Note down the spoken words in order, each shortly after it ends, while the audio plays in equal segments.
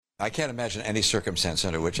I can't imagine any circumstance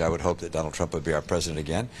under which I would hope that Donald Trump would be our president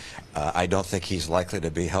again. I don't think he's likely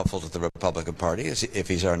to be helpful to the Republican Party if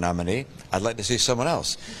he's our nominee. I'd like to see someone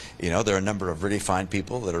else. There are a number of really fine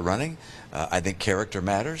people that are running. I think character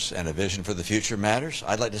matters and a vision for the future matters.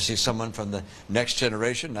 I'd like to see someone from the next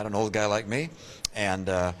generation, not an old guy like me. And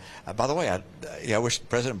by the way, I wish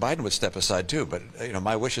President Biden would step aside too, but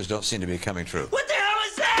my wishes don't seem to be coming true. What the hell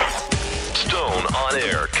is that? Stone on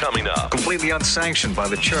Air coming up. Completely unsanctioned by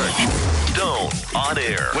the church. Stone on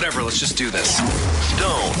Air. Whatever, let's just do this.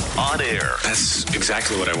 Stone on Air. That's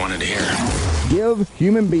exactly what I wanted to hear. Give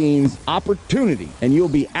human beings opportunity, and you'll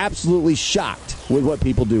be absolutely shocked with what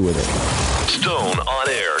people do with it. Stone on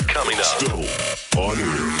Air coming up. Stone on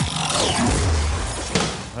Air.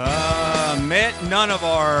 Mitt, none of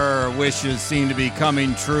our wishes seem to be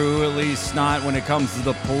coming true, at least not when it comes to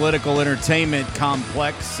the political entertainment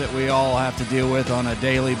complex that we all have to deal with on a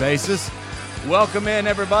daily basis. Welcome in,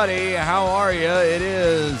 everybody. How are you? It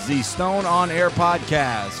is the Stone on Air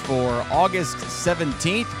podcast for August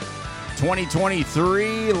 17th,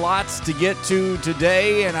 2023. Lots to get to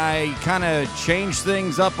today, and I kind of changed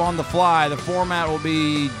things up on the fly. The format will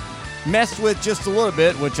be messed with just a little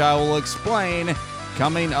bit, which I will explain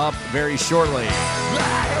coming up very shortly.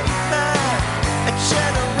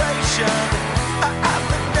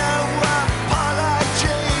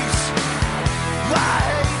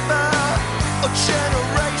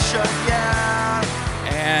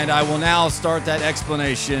 And I will now start that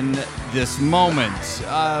explanation this moment.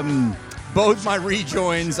 Both my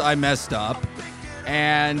rejoins I messed up.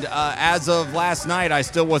 And as of last night, I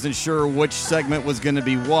still wasn't sure which segment was going to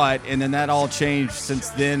be what, and then that all changed since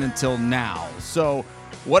then until now. So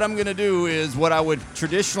what I'm going to do is what I would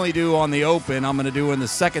traditionally do on the open, I'm going to do in the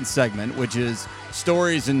second segment, which is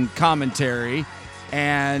stories and commentary.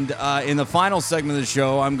 And in the final segment of the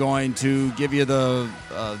show, I'm going to give you the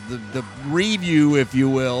review, if you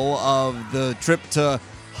will, of the trip to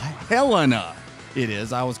Helena. It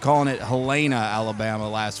is. I was calling it Helena, Alabama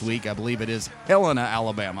last week. I believe it is Helena,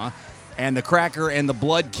 Alabama. And the Cracker and the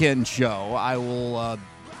Bloodkin show. I will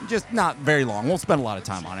just not very long. Won't spend a lot of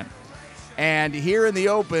time on it. And here in the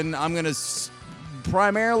open, I'm going to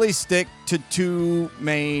primarily stick to two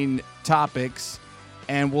main topics,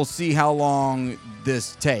 and we'll see how long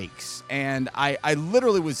this takes. And I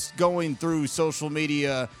literally was going through social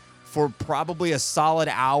media for probably a solid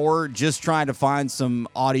hour just trying to find some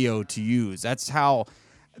audio to use. That's how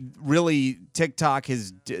really TikTok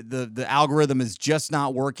the algorithm is just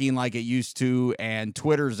not working like it used to, and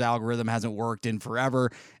Twitter's algorithm hasn't worked in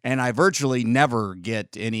forever, and I virtually never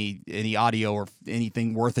get any audio or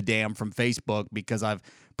anything worth a damn from Facebook because I've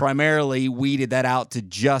primarily weeded that out to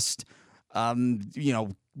just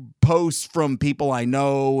posts from people I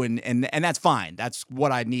know, and that's fine. That's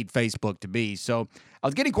what I need Facebook to be. So I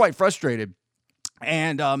was getting quite frustrated,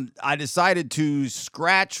 and I decided to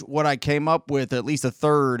scratch what I came up with, at least a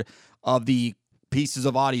third of the pieces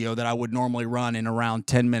of audio that I would normally run in around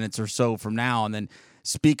 10 minutes or so from now, and then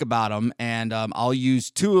speak about them. And I'll use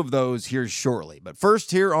two of those here shortly. But first,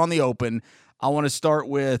 here on the open, I want to start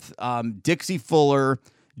with Dixie Fuller.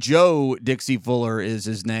 Joe Dixie Fuller is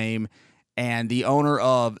his name, and the owner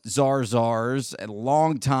of Zars, a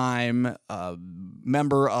longtime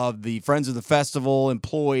member of the Friends of the Festival,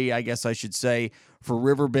 employee, I guess I should say, for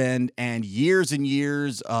Riverbend, and years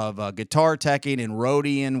of guitar teching and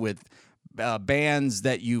roadieing with bands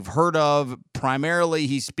that you've heard of. Primarily,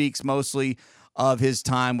 he speaks mostly of his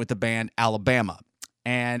time with the band Alabama.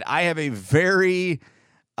 And I have a very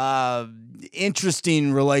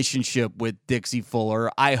interesting relationship with Dixie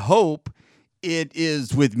Fuller. I hope it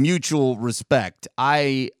is with mutual respect.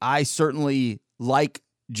 I certainly like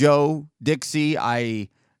Joe Dixie. I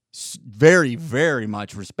very, very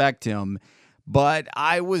much respect him. But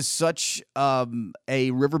I was such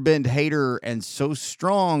a Riverbend hater, and so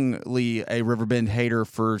strongly a Riverbend hater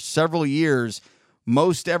for several years.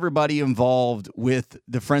 Most everybody involved with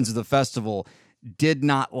the Friends of the Festival did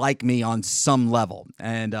not like me on some level.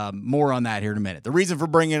 And more on that here in a minute. The reason for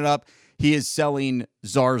bringing it up, he is selling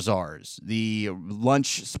Zars, the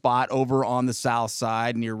lunch spot over on the south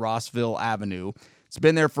side near Rossville Avenue. It's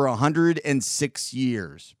been there for 106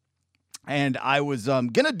 years. And I was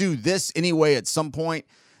going to do this anyway at some point,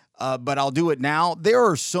 but I'll do it now. There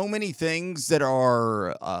are so many things that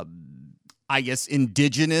are, I guess,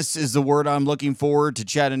 indigenous is the word I'm looking for to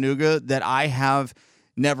Chattanooga that I have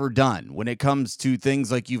never done. When it comes to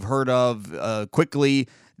things like you've heard of quickly,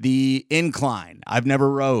 the incline. I've never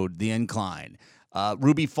rode the incline.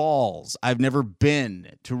 Ruby Falls. I've never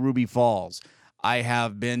been to Ruby Falls. I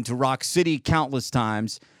have been to Rock City countless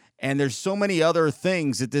times. And there's so many other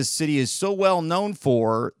things that this city is so well known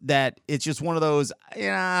for that it's just one of those,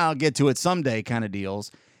 I'll get to it someday kind of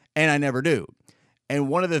deals. And I never do. And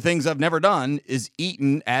one of the things I've never done is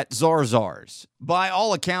eaten at Zarzar's. By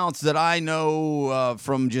all accounts that I know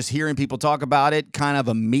from just hearing people talk about it, kind of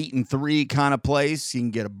a meat and three kind of place. You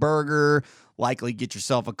can get a burger, likely get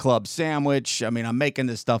yourself a club sandwich. I mean, I'm making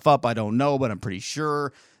this stuff up. I don't know, but I'm pretty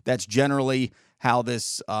sure that's generally how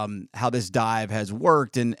this dive has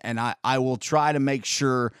worked. And I will try to make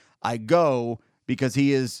sure I go because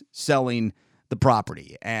he is selling the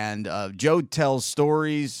property. And Joe tells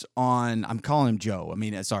stories on, I'm calling him Joe. I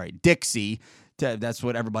mean, sorry, Dixie. That's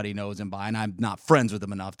what everybody knows him by. And I'm not friends with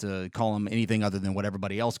him enough to call him anything other than what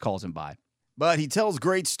everybody else calls him by. But he tells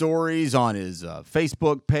great stories on his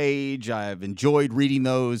Facebook page. I've enjoyed reading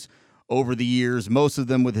those over the years, most of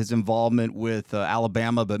them with his involvement with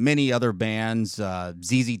Alabama, but many other bands.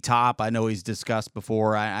 ZZ Top, I know he's discussed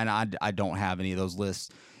before, and I don't have any of those lists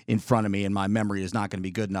in front of me, and my memory is not going to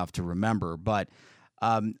be good enough to remember. But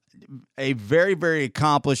a very, very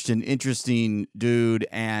accomplished and interesting dude,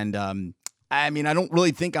 and I mean, I don't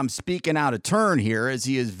really think I'm speaking out of turn here, as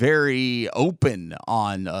he is very open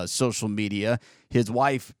on social media. His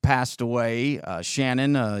wife passed away,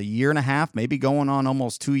 Shannon, a year and a half, maybe going on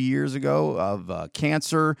almost 2 years ago, of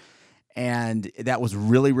cancer. And that was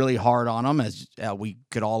really, really hard on him, as we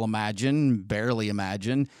could all imagine, barely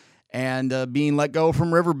imagine. And being let go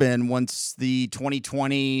from Riverbend once the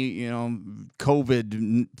 2020,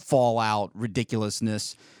 COVID fallout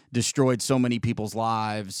ridiculousness destroyed so many people's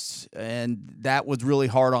lives. And that was really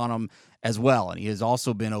hard on him as well. And he has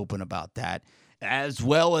also been open about that, as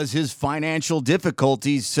well as his financial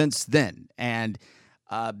difficulties since then. And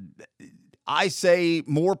I say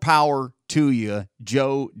more power to you,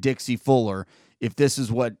 Joe Dixie Fuller, if this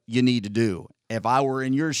is what you need to do. If I were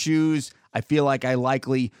in your shoes, I feel like I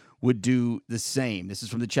likely would do the same. This is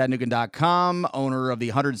from the Chattanoogan.com. Owner of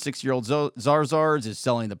the 106-year-old Zarzar's is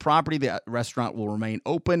selling the property. The restaurant will remain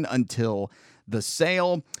open until the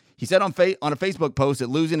sale. He said on a Facebook post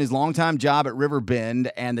that losing his longtime job at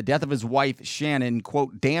Riverbend and the death of his wife, Shannon,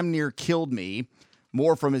 quote, damn near killed me.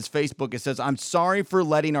 More from his Facebook. It says, I'm sorry for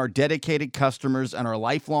letting our dedicated customers and our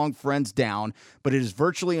lifelong friends down, but it is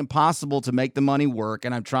virtually impossible to make the money work,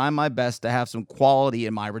 and I'm trying my best to have some quality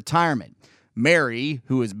in my retirement. Mary,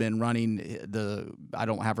 who has been running I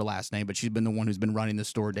don't have her last name, but she's been the one who's been running the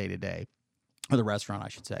store day to day. Or the restaurant, I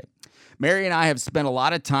should say. Mary and I have spent a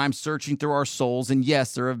lot of time searching through our souls, and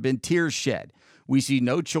yes, there have been tears shed. We see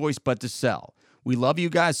no choice but to sell. We love you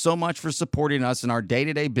guys so much for supporting us in our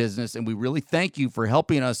day-to-day business, and we really thank you for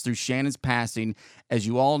helping us through Shannon's passing. As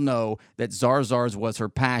you all know, that Zarzar's was her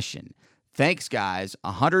passion. Thanks, guys.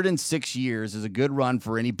 106 years is a good run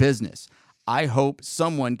for any business. I hope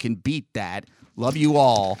someone can beat that. Love you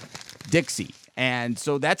all, Dixie. And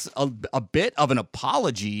so that's a bit of an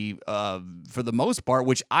apology for the most part,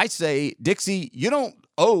 which I say, Dixie, you don't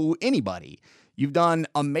owe anybody. You've done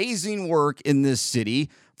amazing work in this city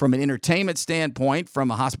from an entertainment standpoint, from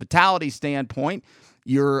a hospitality standpoint.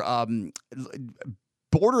 You're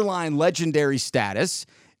borderline legendary status.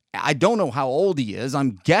 I don't know how old he is.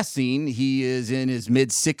 I'm guessing he is in his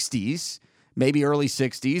mid-60s, maybe early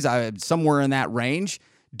 60s, somewhere in that range.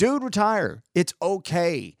 Dude, retire. It's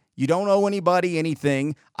okay. You don't owe anybody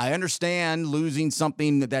anything. I understand losing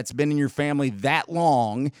something that's been in your family that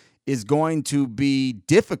long is going to be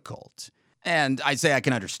difficult. And I say I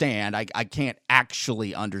can understand. I can't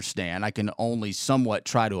actually understand. I can only somewhat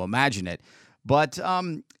try to imagine it. But,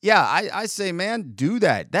 I say, man, do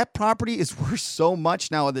that. That property is worth so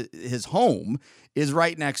much now. His home is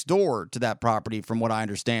right next door to that property, from what I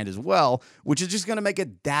understand as well, which is just going to make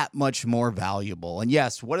it that much more valuable. And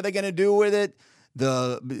yes, what are they going to do with it?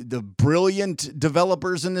 The brilliant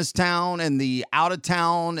developers in this town and the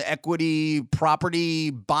out-of-town equity property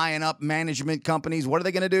buying up management companies, what are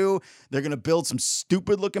they going to do? They're going to build some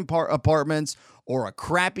stupid-looking apartments or a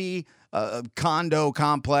crappy condo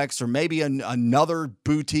complex or maybe another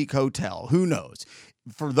boutique hotel. Who knows?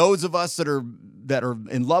 For those of us that are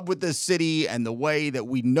in love with this city and the way that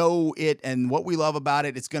we know it and what we love about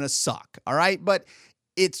it, it's going to suck, all right? But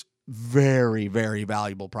it's very, very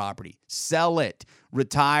valuable property. Sell it,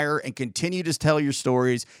 retire, and continue to tell your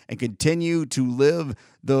stories and continue to live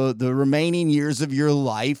the remaining years of your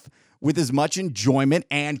life with as much enjoyment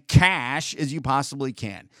and cash as you possibly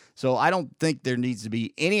can. So I don't think there needs to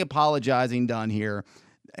be any apologizing done here.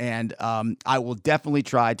 And I will definitely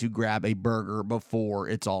try to grab a burger before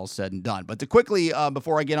it's all said and done. But to quickly,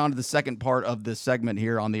 before I get on to the second part of this segment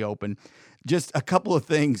here on The Open, just a couple of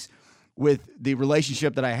things with the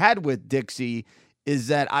relationship that I had with Dixie is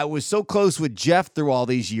that I was so close with Jeff through all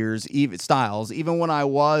these years, even when I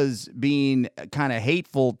was being kind of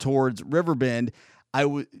hateful towards Riverbend, I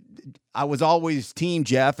was always team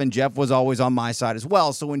Jeff, and Jeff was always on my side as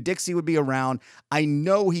well. So when Dixie would be around, I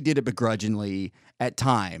know he did it begrudgingly at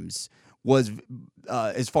times, was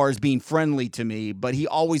as far as being friendly to me, but he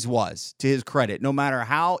always was, to his credit, no matter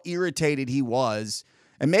how irritated he was.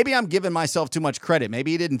 And maybe I'm giving myself too much credit.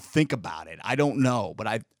 Maybe he didn't think about it. I don't know. But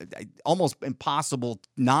I almost impossible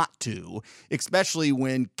not to, especially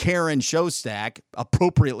when Karen Showstack,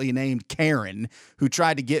 appropriately named Karen, who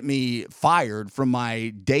tried to get me fired from my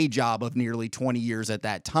day job of nearly 20 years at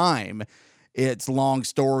that time. It's a long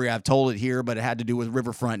story. I've told it here, but it had to do with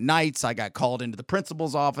Riverfront Nights. I got called into the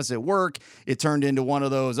principal's office at work. It turned into one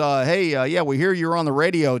of those, yeah, we hear you're on the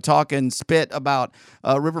radio talking spit about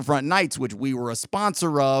Riverfront Nights, which we were a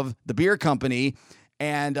sponsor of, the beer company.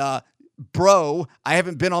 And, bro, I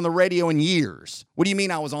haven't been on the radio in years. What do you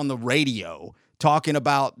mean I was on the radio talking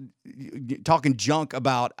junk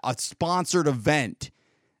about a sponsored event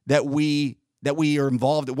that we are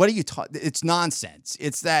involved in? What are you talking? It's nonsense.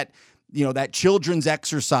 It's that children's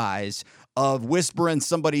exercise of whispering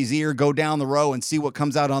somebody's ear, go down the row and see what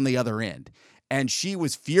comes out on the other end. And she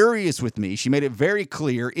was furious with me. She made it very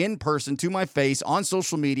clear in person to my face on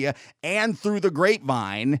social media and through the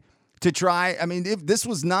grapevine to try. I mean, if this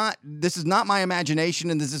is not my imagination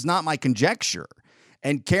and this is not my conjecture.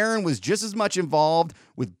 And Karen was just as much involved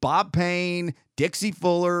with Bob Payne, Dixie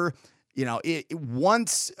Fuller.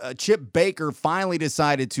 Once Chip Baker finally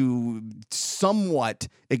decided to somewhat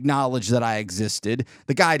acknowledge that I existed,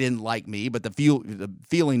 the guy didn't like me, but the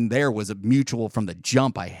feeling there was a mutual from the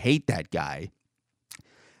jump. I hate that guy.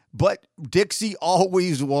 But Dixie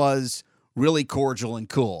always was really cordial and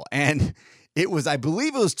cool. And I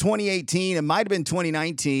believe it was 2018. It might have been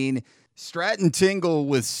 2019. Stratton Tingle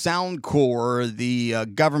with Soundcore, the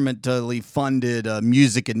governmentally funded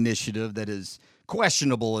music initiative that is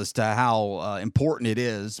questionable as to how important it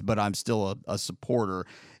is, but I'm still a supporter.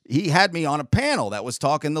 He had me on a panel that was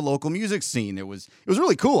talking the local music scene. It was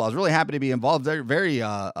really cool. I was really happy to be involved. Very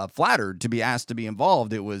flattered to be asked to be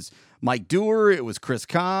involved. It was Mike Dewar. It was Chris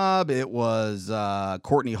Cobb. It was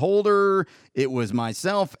Courtney Holder. It was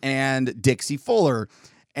myself and Dixie Fuller.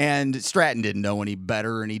 And Stratton didn't know any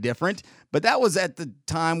better or any different. But that was at the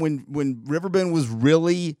time when Riverbend was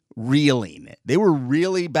really reeling. They were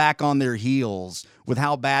really back on their heels with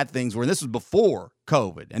how bad things were. And this was before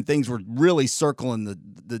COVID, and things were really circling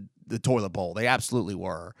the toilet bowl. They absolutely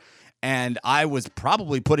were. And I was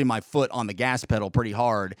probably putting my foot on the gas pedal pretty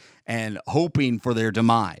hard and hoping for their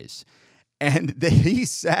demise. And he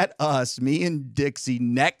sat me and Dixie,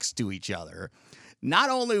 next to each other.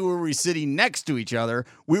 Not only were we sitting next to each other,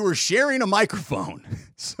 we were sharing a microphone.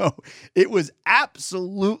 So it was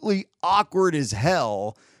absolutely awkward as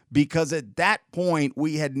hell, because at that point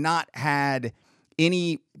we had not had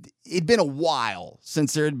it'd been a while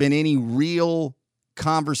since there had been any real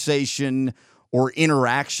conversation or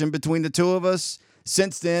interaction between the two of us.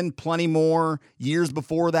 Since then, plenty more. Years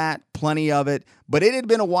before that, plenty of it. But it had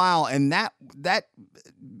been a while, and that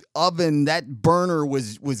oven, that burner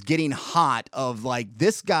was getting hot of like,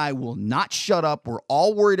 this guy will not shut up. We're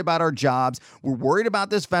all worried about our jobs. We're worried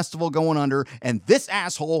about this festival going under, and this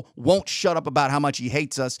asshole won't shut up about how much he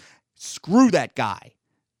hates us. Screw that guy.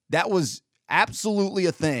 That was absolutely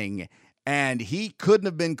a thing, and he couldn't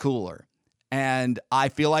have been cooler. And I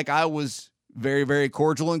feel like I was very, very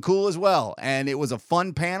cordial and cool as well. And it was a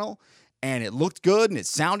fun panel, and it looked good and it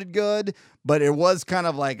sounded good, but it was kind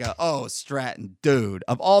of like Stratton, dude,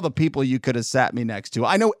 of all the people you could have sat me next to,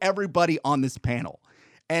 I know everybody on this panel,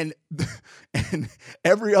 and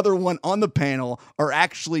every other one on the panel are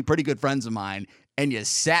actually pretty good friends of mine. And you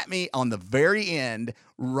sat me on the very end,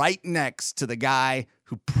 right next to the guy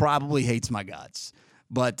who probably hates my guts.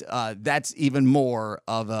 But that's even more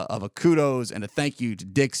of a kudos and a thank you to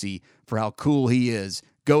Dixie for how cool he is.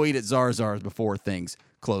 Go eat at Zarzar's before things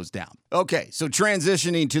close down. Okay, so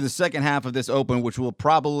transitioning to the second half of this open, which will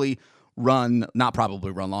probably not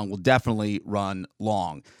probably run long, will definitely run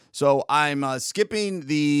long. So I'm skipping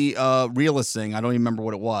the realist thing. I don't even remember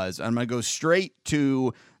what it was. I'm going to go straight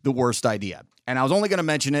to the worst idea. And I was only going to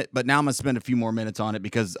mention it, but now I'm going to spend a few more minutes on it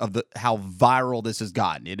because of how viral this has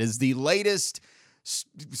gotten. It is the latest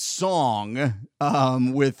song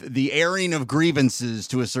with the airing of grievances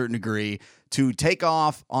to a certain degree to take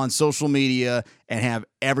off on social media and have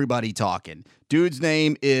everybody talking. Dude's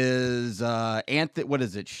name is Anthony. What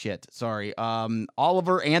is it? Shit. Sorry.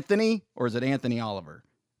 Oliver Anthony, or is it Anthony Oliver?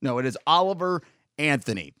 No, it is Oliver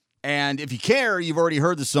Anthony. And if you care, you've already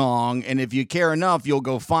heard the song. And if you care enough, you'll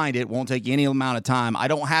go find it. Won't take you any amount of time. I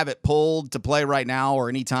don't have it pulled to play right now or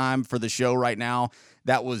any time for the show right now.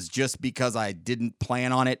 That was just because I didn't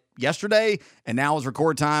plan on it yesterday. And now is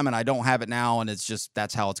record time and I don't have it now. And it's just,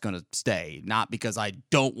 that's how it's going to stay. Not because I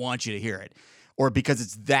don't want you to hear it or because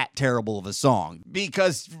it's that terrible of a song.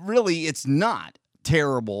 Because really, it's not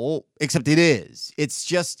terrible, except it is. It's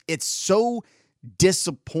just, it's so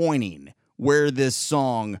disappointing where this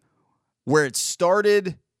song, where it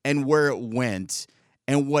started and where it went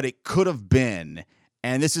and what it could have been.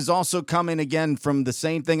 And this is also coming again from the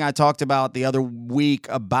same thing I talked about the other week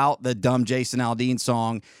about the dumb Jason Aldean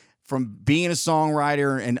song. From being a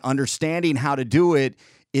songwriter and understanding how to do it,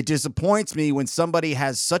 it disappoints me when somebody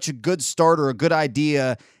has such a good start or a good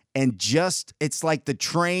idea and just, it's like the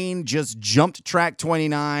train just jumped track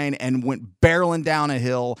 29 and went barreling down a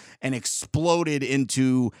hill and exploded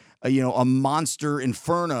into a monster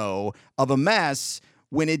inferno of a mess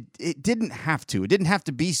when it didn't have to. It didn't have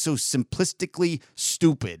to be so simplistically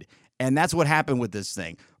stupid. And that's what happened with this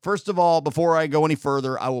thing. First of all, before I go any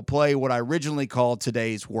further, I will play what I originally called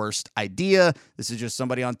today's worst idea. This is just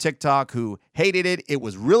somebody on TikTok who hated it. It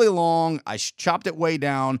was really long. I chopped it way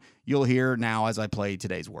down. You'll hear now as I play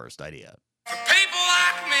today's worst idea. For people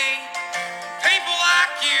like me, people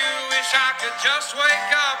like you, wish I could just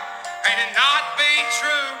wake up and it not be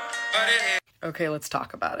true, but it is. Okay, let's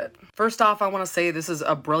talk about it. First off, I want to say this is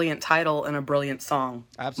a brilliant title and a brilliant song.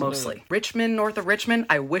 Absolutely. Mostly. Richmond, north of Richmond,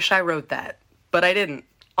 I wish I wrote that, but I didn't.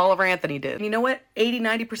 Oliver Anthony did. And you know what?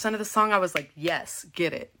 80-90% of the song, I was like, yes,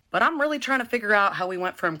 get it. But I'm really trying to figure out how we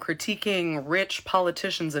went from critiquing rich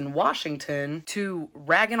politicians in Washington to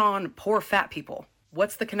ragging on poor fat people.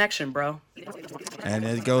 What's the connection, bro? And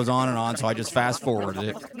it goes on, so I just fast forwarded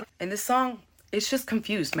it. And this song, it's just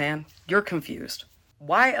confused, man. You're confused.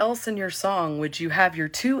 Why else in your song would you have your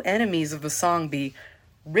two enemies of the song be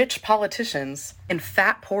rich politicians and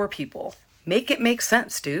fat poor people? Make it make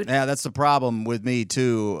sense, dude. Yeah, that's the problem with me,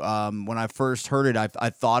 too. When I first heard it, I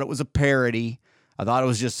thought it was a parody. I thought it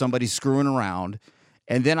was just somebody screwing around.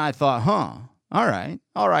 And then I thought, all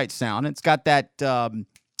right, sound. It's got that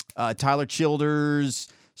Tyler Childers,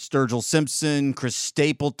 Sturgill Simpson, Chris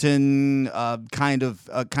Stapleton kind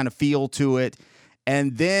of feel to it.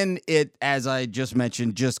 And then it, as I just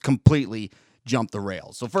mentioned, just completely jumped the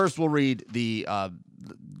rails. So first we'll read the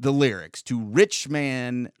lyrics to Rich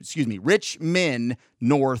Men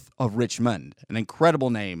North of Richmond, an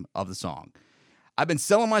incredible name of the song. I've been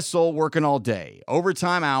selling my soul, working all day,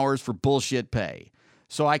 overtime hours for bullshit pay,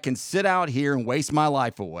 so I can sit out here and waste my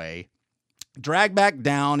life away, drag back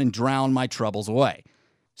down and drown my troubles away.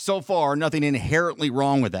 So far, nothing inherently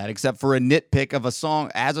wrong with that, except for a nitpick of a song.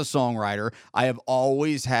 As a songwriter, I have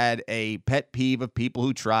always had a pet peeve of people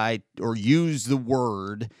who try or use the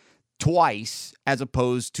word twice as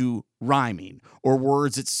opposed to rhyming, or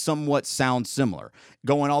words that somewhat sound similar.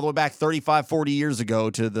 Going all the way back 35, 40 years ago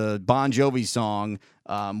to the Bon Jovi song,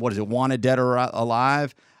 Wanted Dead or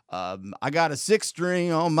Alive? I got a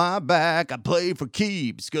 6-string on my back. I play for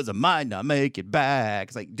keeps because I might not make it back.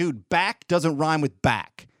 It's like, dude, back doesn't rhyme with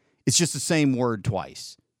back. It's just the same word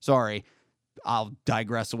twice. Sorry, I'll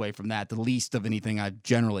digress away from that. The least of anything I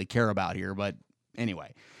generally care about here. But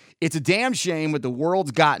anyway, it's a damn shame what the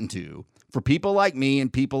world's gotten to for people like me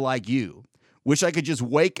and people like you. Wish I could just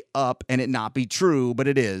wake up and it not be true, but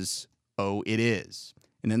it is. Oh, it is.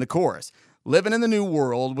 And then the chorus. Living in the new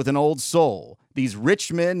world with an old soul. These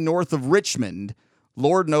rich men north of Richmond,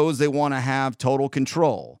 Lord knows they want to have total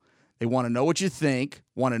control. They want to know what you think,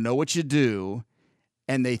 want to know what you do,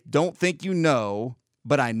 and they don't think you know,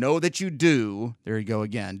 but I know that you do. There you go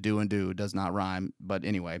again. Do and do does not rhyme, but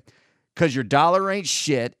anyway. Because your dollar ain't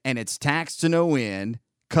shit, and it's taxed to no end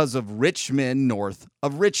because of rich men north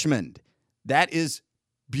of Richmond. That is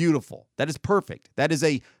beautiful. That is perfect. That is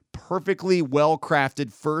a perfectly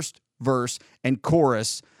well-crafted first verse and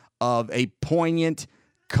chorus of a poignant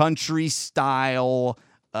country style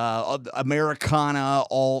Americana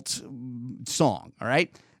alt song. All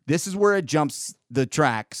right. This is where it jumps the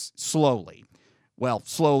tracks slowly. Well,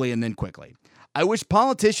 slowly and then quickly. I wish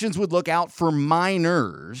politicians would look out for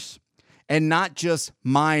minors and not just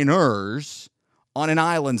minors on an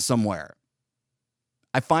island somewhere.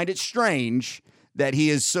 I find it strange that he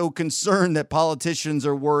is so concerned that politicians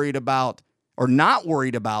are worried about or not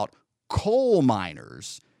worried about coal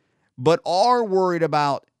miners, but are worried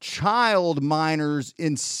about child minors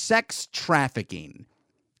in sex trafficking.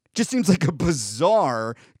 Just seems like a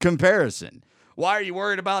bizarre comparison. Why are you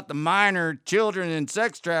worried about the minor children in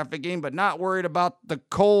sex trafficking, but not worried about the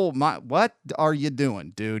coal What are you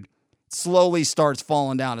doing, dude? Slowly starts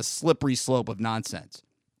falling down a slippery slope of nonsense.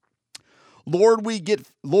 Lord, we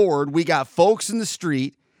got folks in the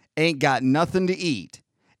street, ain't got nothing to eat,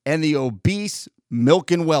 and the obese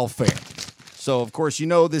milking welfare. So, of course, you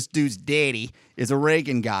know this dude's daddy is a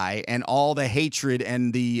Reagan guy, and all the hatred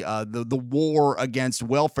and the war against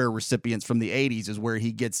welfare recipients from the 80s is where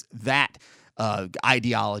he gets that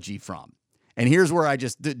ideology from. And here's where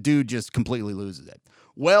the dude just completely loses it.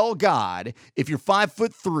 Well, God, if you're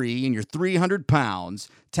 5'3" and you're 300 pounds,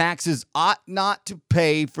 taxes ought not to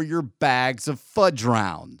pay for your bags of fudge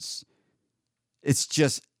rounds. It's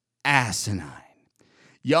just asinine.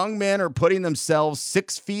 Young men are putting themselves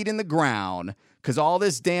 6 feet in the ground because all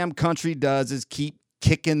this damn country does is keep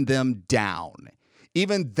kicking them down.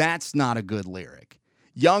 Even that's not a good lyric.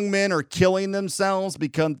 Young men are killing themselves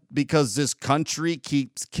because this country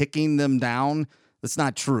keeps kicking them down. That's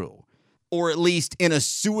not true. Or at least in a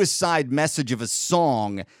suicide message of a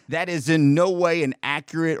song, that is in no way an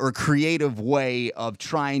accurate or creative way of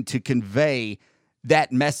trying to convey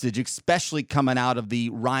that message, especially coming out of the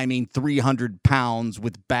rhyming 300 pounds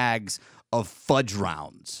with bags of fudge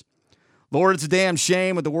rounds. Lord, it's a damn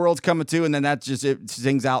shame what the world's coming to, and then it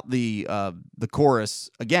sings out the chorus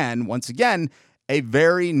again. Once again, a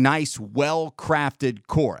very nice, well-crafted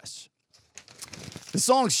chorus. The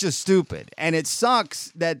song's just stupid, and it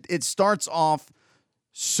sucks that it starts off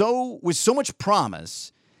with so much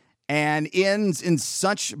promise and ends in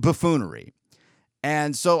such buffoonery.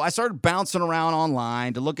 And so I started bouncing around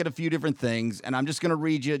online to look at a few different things, and I'm just going to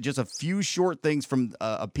read you just a few short things from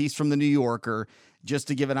a piece from the New Yorker just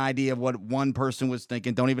to give an idea of what one person was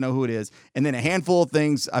thinking. Don't even know who it is. And then a handful of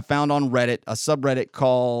things I found on Reddit, a subreddit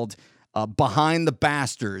called Behind the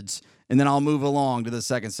Bastards, and then I'll move along to the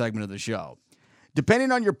second segment of the show.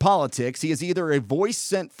 Depending on your politics, he is either a voice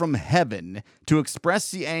sent from heaven to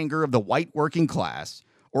express the anger of the white working class,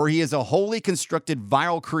 or he is a wholly constructed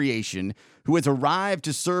viral creation who has arrived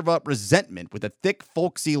to serve up resentment with a thick,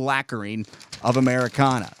 folksy lacquering of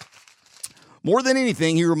Americana. More than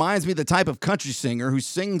anything, he reminds me of the type of country singer who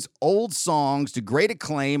sings old songs to great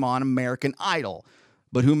acclaim on American Idol,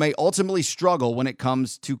 but who may ultimately struggle when it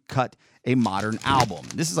comes to cut a modern album.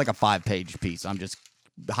 This is like a 5-page piece. I'm just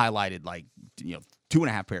highlighted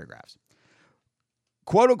 2.5 paragraphs.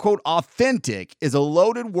 Quote-unquote authentic is a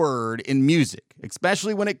loaded word in music,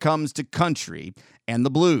 especially when it comes to country and the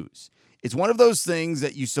blues. It's one of those things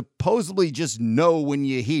that you supposedly just know when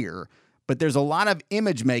you hear, but there's a lot of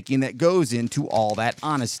image making that goes into all that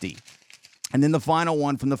honesty. And then the final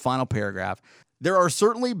one from the final paragraph. There are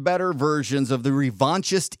certainly better versions of the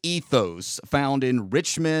revanchist ethos found in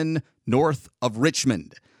Richmond, north of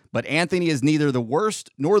Richmond. But Anthony is neither the worst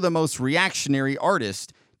nor the most reactionary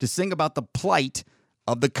artist to sing about the plight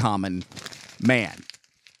of the common man.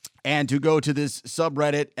 And to go to this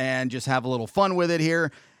subreddit and just have a little fun with it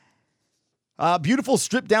here. Beautiful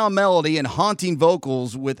stripped-down melody and haunting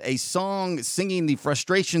vocals with a song singing the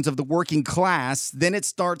frustrations of the working class. Then it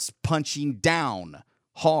starts punching down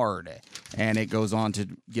hard. And it goes on to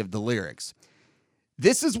give the lyrics.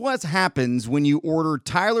 This is what happens when you order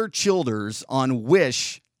Tyler Childers on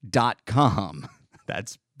Wish.com.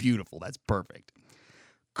 That's beautiful. That's perfect.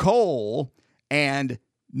 Cole and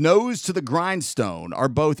Nose to the Grindstone are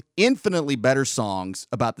both infinitely better songs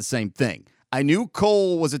about the same thing. I knew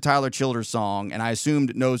Cole was a Tyler Childers song, and I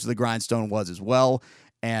assumed Nose to the Grindstone was as well.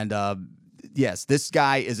 And yes, this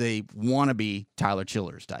guy is a wannabe Tyler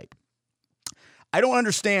Childers type. I don't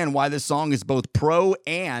understand why this song is both pro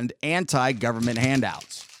and anti-government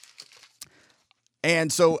handouts.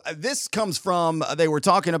 And so this comes from, they were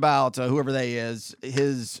talking about, whoever they is,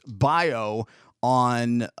 his bio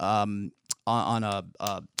on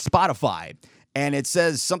Spotify. And it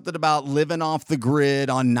says something about living off the grid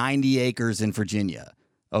on 90 acres in Virginia.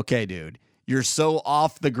 Okay, dude, you're so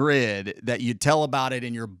off the grid that you tell about it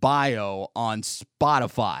in your bio on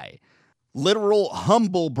Spotify. Literal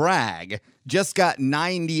humble brag, just got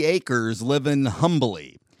 90 acres living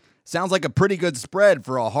humbly. Sounds like a pretty good spread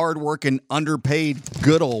for a hardworking, underpaid,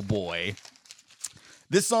 good old boy.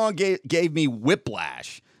 This song gave me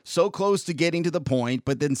whiplash. So close to getting to the point,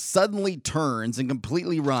 but then suddenly turns and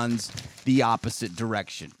completely runs the opposite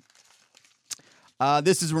direction.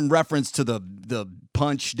 This is in reference to the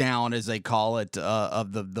punch down, as they call it,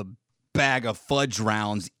 of the bag of fudge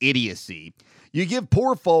rounds idiocy. You give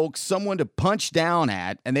poor folks someone to punch down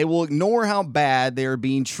at, and they will ignore how bad they are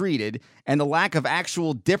being treated and the lack of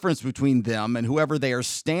actual difference between them and whoever they are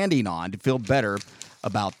standing on to feel better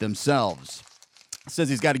about themselves. Says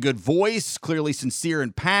he's got a good voice, clearly sincere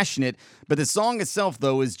and passionate, but the song itself,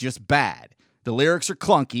 though, is just bad. The lyrics are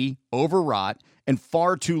clunky, overwrought, and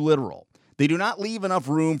far too literal. They do not leave enough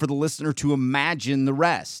room for the listener to imagine the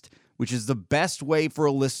rest. which is the best way for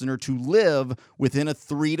a listener to live within a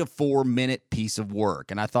 3 to 4 minute piece of work.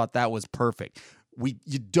 And I thought that was perfect.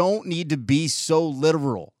 You don't need to be so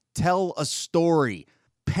literal. Tell a story.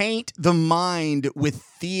 Paint the mind with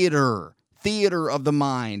theater. Theater of the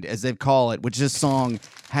mind, as they call it, which this song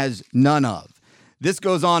has none of. This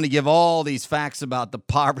goes on to give all these facts about the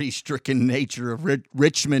poverty-stricken nature of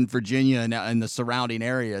Richmond, Virginia, and the surrounding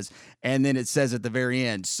areas. And then it says at the very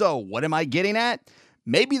end, so what am I getting at?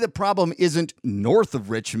 Maybe the problem isn't north of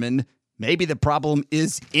Richmond. Maybe the problem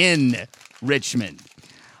is in Richmond.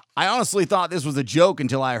 I honestly thought this was a joke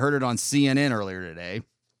until I heard it on CNN earlier today.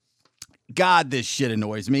 God, this shit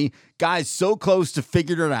annoys me. Guy's so close to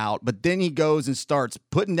figuring it out, but then he goes and starts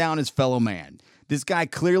putting down his fellow man. This guy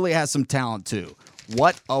clearly has some talent too.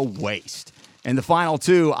 What a waste. And the final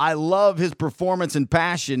two, I love his performance and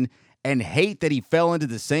passion and hate that he fell into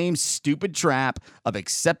the same stupid trap of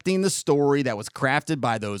accepting the story that was crafted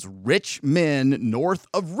by those rich men north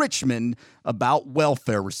of Richmond about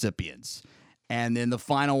welfare recipients. And then the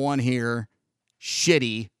final one here,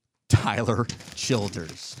 shitty Tyler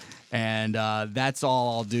Childers. And that's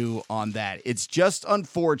all I'll do on that. It's just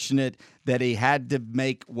unfortunate that he had to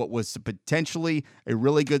make what was potentially a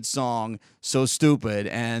really good song so stupid.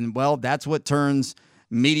 And, well, that's what turns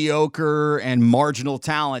mediocre and marginal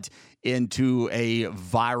talent into a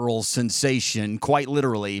viral sensation, quite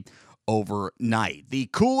literally, overnight. The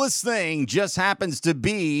coolest thing just happens to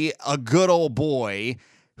be a good old boy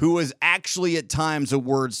who is actually at times a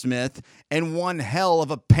wordsmith and one hell of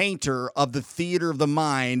a painter of the theater of the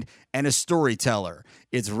mind and a storyteller.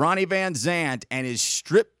 It's Ronnie Van Zant and his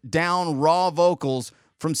stripped-down raw vocals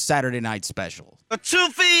from Saturday Night Special. 2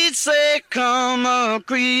 feet say come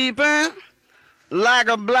a-creeping like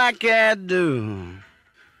a black cat do,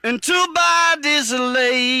 and 2 bodies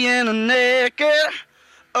laying naked.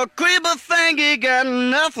 A creeper think he got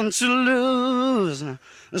nothing to lose,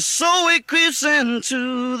 so he creeps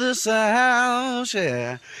into this house,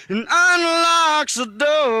 yeah, and unlocks the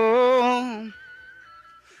door.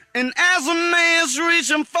 And as a man's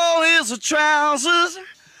reaching for his trousers,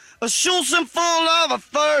 shoots him full of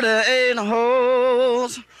 38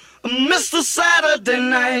 holes. Mr. Saturday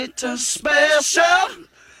Night Special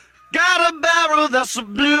got a barrel that's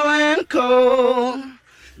blue and cold.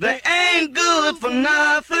 They ain't good for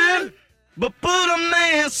nothing, but put a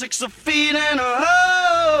man 6 feet in a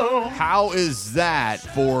hole. How is that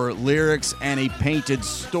for lyrics and a painted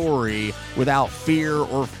story without fear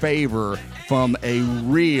or favor from a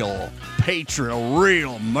real patriot, a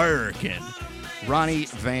real American? Ronnie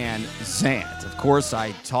Van Zant. Of course,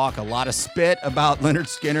 I talk a lot of spit about Lynyrd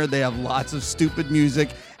Skynyrd. They have lots of stupid music,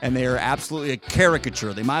 and they are absolutely a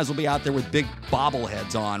caricature. They might as well be out there with big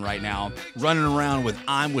bobbleheads on right now, running around with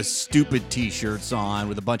I'm with stupid t-shirts on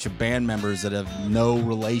with a bunch of band members that have no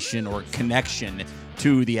relation or connection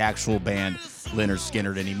to the actual band Lynyrd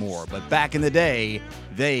Skynyrd anymore. But back in the day,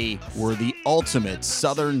 they were the ultimate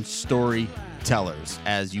Southern storytellers,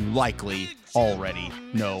 as you likely already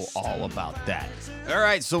know all about that. All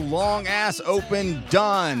right, so long ass open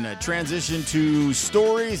done. Transition to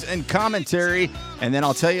stories and commentary, and then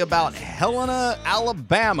I'll tell you about Helena,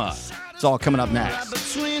 Alabama. It's all coming up next.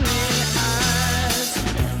 Between the eyes,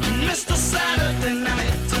 Mr. Saturday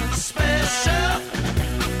Night Special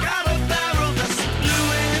got a barrel that's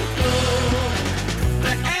blue and gold.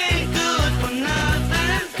 They ain't good for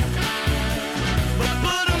nothing, but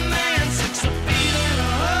put a man 6 feet in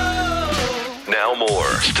a hole. Now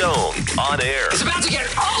more Stone on Air. It's about to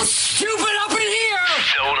get all stupid up in here!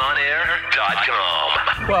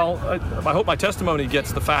 StoneOnAir.com. Well, I hope my testimony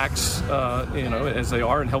gets the facts, as they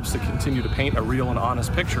are, and helps to continue to paint a real and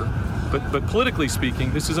honest picture. But politically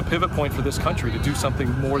speaking, this is a pivot point for this country to do something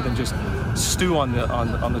more than just stew on the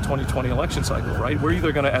 2020 election cycle, right? We're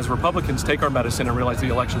either going to, as Republicans, take our medicine and realize the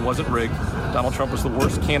election wasn't rigged. Donald Trump was the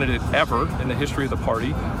worst candidate ever in the history of the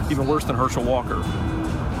party, even worse than Herschel Walker.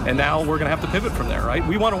 And now we're going to have to pivot from there, right?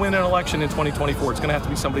 We want to win an election in 2024. It's going to have to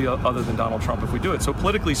be somebody other than Donald Trump if we do it. So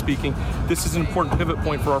politically speaking, this is an important pivot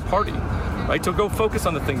point for our party, right? To go focus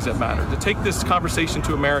on the things that matter, to take this conversation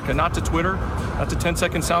to America, not to Twitter, not to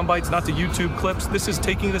 10-second sound bites, not to YouTube clips. This is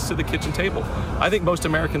taking this to the kitchen table. I think most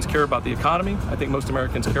Americans care about the economy. I think most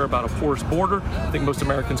Americans care about a porous border. I think most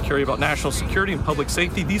Americans care about national security and public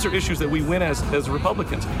safety. These are issues that we win as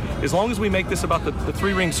Republicans. As long as we make this about the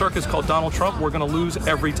three-ring circus called Donald Trump, we're going to lose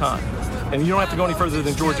every time. And you don't have to go any further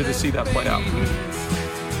than Georgia to see that play out.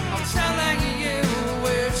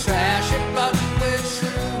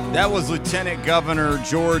 That was Lieutenant Governor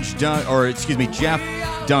Jeff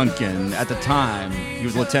Duncan at the time. He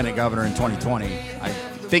was Lieutenant Governor in 2020. I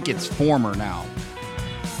think it's former now.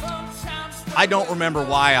 I don't remember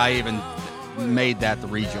why I even made that the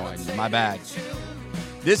rejoin. My bad.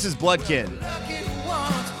 This is Bloodkin.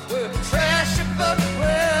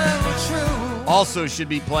 Also should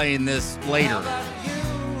be playing this later.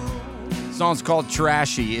 The song's called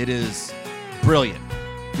Trashy. It is brilliant.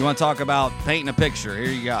 You want to talk about painting a picture?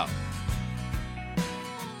 Here you go.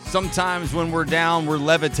 Sometimes when we're down, we're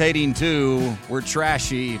levitating too. We're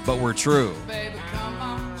trashy, but we're true.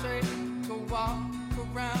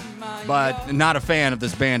 But not a fan of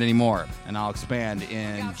this band anymore, and I'll expand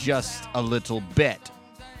in just a little bit.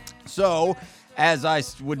 So, as I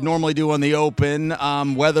would normally do on the open,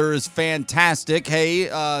 weather is fantastic. Hey,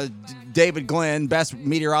 David Glenn, best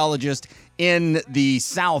meteorologist in the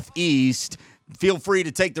Southeast, feel free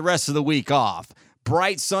to take the rest of the week off.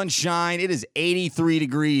 Bright sunshine. It is 83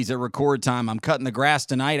 degrees at record time. I'm cutting the grass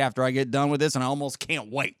tonight after I get done with this, and I almost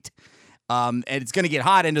can't wait. And it's going to get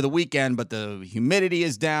hot into the weekend, but the humidity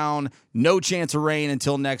is down. No chance of rain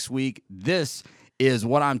until next week. This is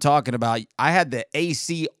what I'm talking about. I had the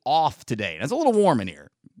AC off today. It's a little warm in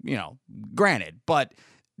here, granted, but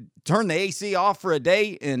turn the AC off for a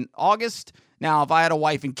day in August. Now, if I had a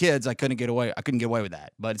wife and kids, I couldn't get away with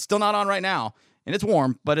that. But it's still not on right now, and it's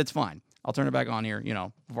warm, but it's fine. I'll turn it back on here,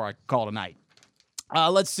 before I call it a night.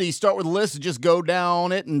 Let's see. Start with a list. Just go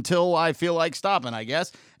down it until I feel like stopping, I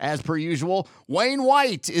guess. As per usual, Wayne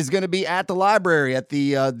White is going to be at the library at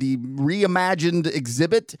the reimagined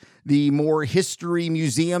exhibit, the more history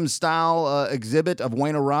museum style exhibit of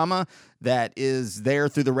Wayne-orama that is there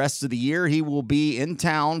through the rest of the year. He will be in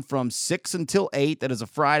town from 6 until 8. That is a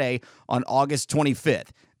Friday on August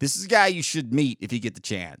 25th. This is a guy you should meet if you get the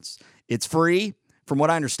chance. It's free. From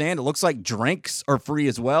what I understand, it looks like drinks are free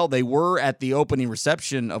as well. They were at the opening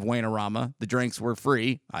reception of Wayne-orama. The drinks were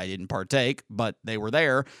free. I didn't partake, but they were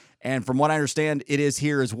there. And from what I understand, it is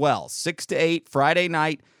here as well. 6 to 8, Friday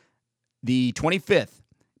night, the 25th.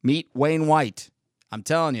 Meet Wayne White. I'm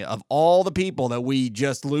telling you, of all the people that we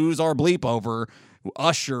just lose our bleep over,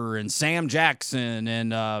 Usher and Sam Jackson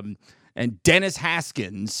and Dennis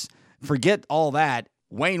Haskins, forget all that.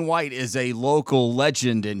 Wayne White is a local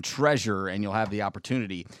legend and treasure, and you'll have the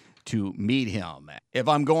opportunity to meet him. If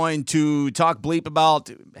I'm going to talk bleep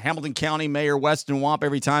about Hamilton County Mayor Weston Wamp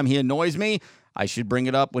every time he annoys me, I should bring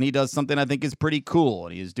it up when he does something I think is pretty cool.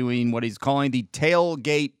 And he is doing what he's calling the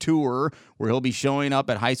Tailgate Tour, where he'll be showing up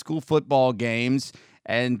at high school football games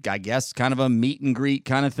and I guess kind of a meet and greet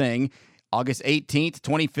kind of thing. August 18th,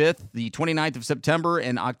 25th, the 29th of September,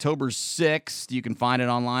 and October 6th. You can find it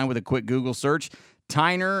online with a quick Google search.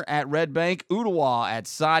 Tyner at Red Bank, Ottawa at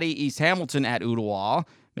Soddy, East Hamilton at Ottawa.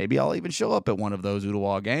 Maybe I'll even show up at one of those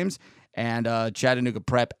Ottawa games. And Chattanooga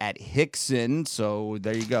Prep at Hickson. So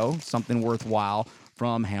there you go. Something worthwhile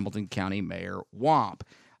from Hamilton County Mayor Wamp.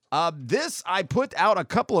 This, I put out a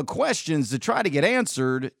couple of questions to try to get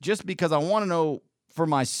answered just because I want to know for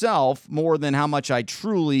myself more than how much I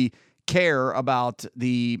truly care about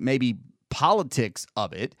the maybe politics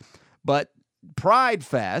of it. But Pride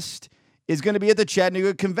Fest is going to be at the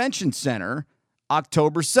Chattanooga Convention Center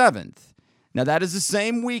October 7th. Now, that is the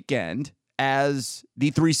same weekend as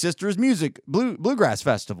the Three Sisters Bluegrass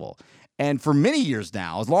Festival. And for many years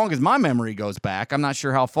now, as long as my memory goes back, I'm not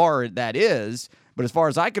sure how far that is, but as far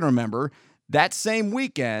as I can remember, that same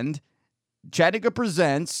weekend, Chattanooga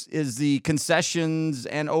Presents is the concessions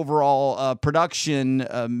and overall production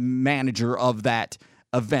manager of that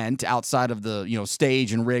event outside of the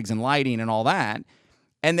stage and rigs and lighting and all that.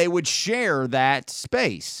 And they would share that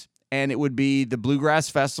space. And it would be the Bluegrass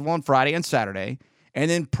Festival on Friday and Saturday,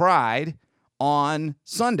 and then Pride on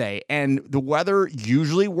Sunday. And the weather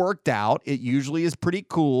usually worked out. It usually is pretty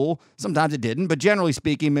cool. Sometimes it didn't, but generally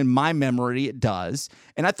speaking, in my memory, it does.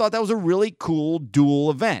 And I thought that was a really cool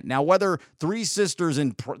dual event. Now, whether Three Sisters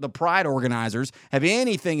and the Pride organizers have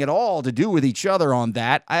anything at all to do with each other on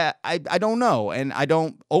that, I don't know. And I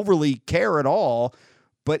don't overly care at all.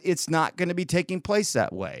 But it's not going to be taking place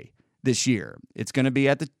that way this year. It's going to be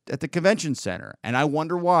at the convention center, and I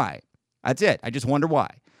wonder why. That's it. I just wonder why.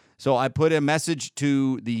 So I put a message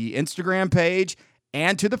to the Instagram page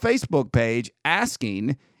and to the Facebook page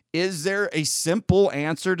asking, is there a simple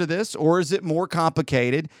answer to this, or is it more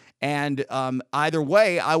complicated? And either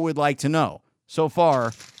way, I would like to know. So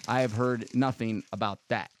far, I have heard nothing about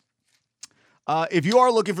that. If you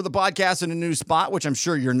are looking for the podcast in a new spot, which I'm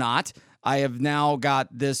sure you're not, I have now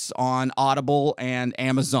got this on Audible and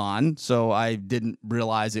Amazon, so I didn't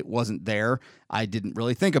realize it wasn't there. I didn't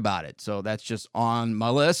really think about it, so that's just on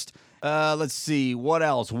my list. Let's see, what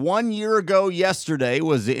else? 1 year ago yesterday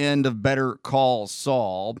was the end of Better Call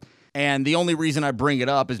Saul. And the only reason I bring it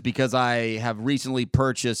up is because I have recently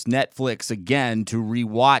purchased Netflix again to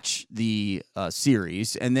rewatch the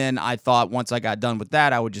series. And then I thought once I got done with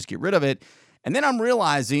that, I would just get rid of it. And then I'm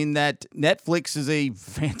realizing that Netflix is a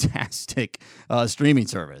fantastic streaming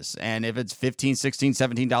service. And if it's $15, $16,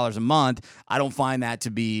 $17 a month, I don't find that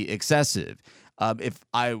to be excessive.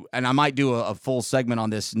 I might do a full segment on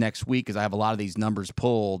this next week because I have a lot of these numbers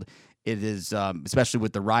pulled. It is, especially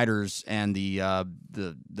with the writers and the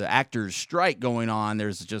actors strike going on,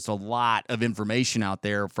 there's just a lot of information out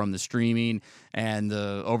there from the streaming and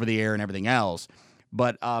the over-the-air and everything else.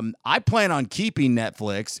 But I plan on keeping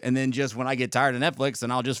Netflix, and then just when I get tired of Netflix, then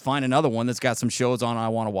I'll just find another one that's got some shows on I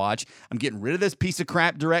want to watch. I'm getting rid of this piece of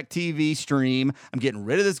crap DirecTV stream. I'm getting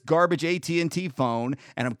rid of this garbage AT&T phone,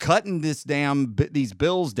 and I'm cutting these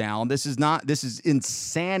bills down. This is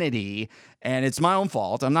insanity, and it's my own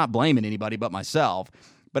fault. I'm not blaming anybody but myself.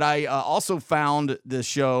 But I also found the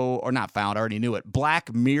show, or not found, I already knew it,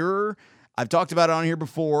 Black Mirror. I've talked about it on here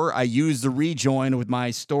before. I used the rejoin with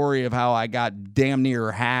my story of how I got damn near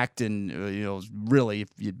hacked, and really, if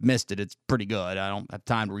you missed it, it's pretty good. I don't have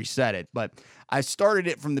time to reset it, but I started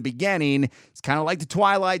it from the beginning. It's kind of like the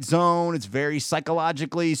Twilight Zone. It's very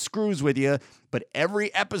psychologically screws with you, but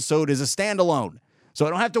every episode is a standalone. So I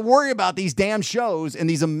don't have to worry about these damn shows and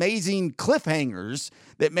these amazing cliffhangers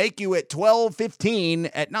that make you at 12:15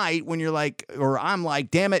 at night when you're like, or I'm like,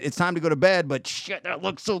 damn it, it's time to go to bed, but shit, that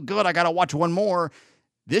looks so good, I got to watch one more.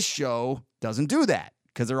 This show doesn't do that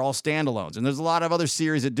because they're all standalones. And there's a lot of other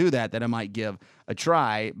series that do that I might give a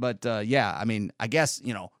try. But yeah, I mean, I guess,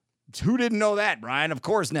 who didn't know that, Brian? Of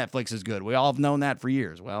course Netflix is good. We all have known that for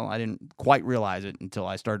years. Well, I didn't quite realize it until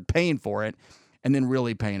I started paying for it and then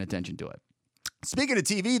really paying attention to it. Speaking of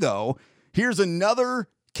TV, though, here's another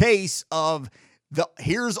case of the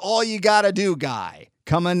here's all you gotta do guy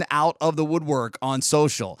coming out of the woodwork on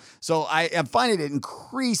social. So I am finding it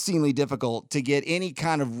increasingly difficult to get any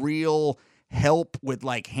kind of real help with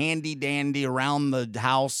like handy dandy around the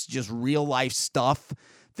house, just real life stuff,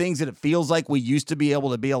 things that it feels like we used to be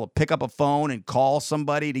able to pick up a phone and call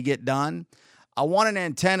somebody to get done. I want an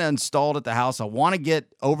antenna installed at the house. I want to get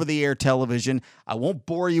over-the-air television. I won't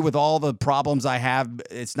bore you with all the problems I have.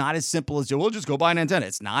 It's not as simple as, we'll just go buy an antenna.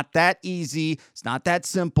 It's not that easy. It's not that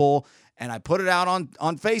simple. And I put it out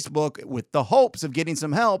on Facebook with the hopes of getting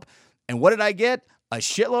some help. And what did I get? A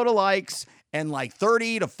shitload of likes and like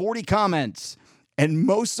 30 to 40 comments. And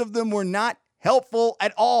most of them were not helpful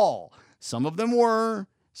at all. Some of them were.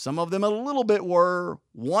 Some of them a little bit were.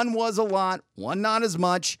 One was a lot. One not as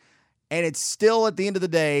much. And it's still, at the end of the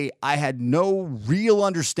day, I had no real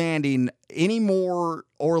understanding any more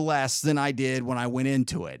or less than I did when I went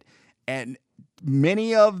into it. And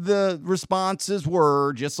many of the responses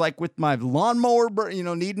were, just like with my lawnmower,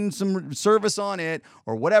 needing some service on it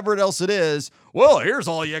or whatever else it is, well, here's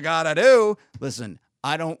all you got to do. Listen,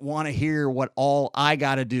 I don't want to hear what all I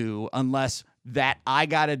got to do unless that I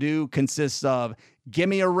got to do consists of, give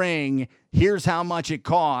me a ring, here's how much it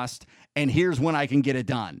cost, and here's when I can get it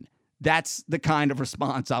done. That's the kind of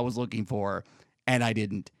response I was looking for, and I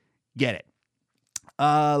didn't get it.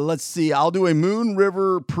 Let's see. I'll do a Moon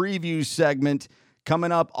River preview segment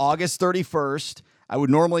coming up August 31st. I would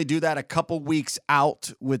normally do that a couple weeks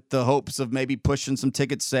out with the hopes of maybe pushing some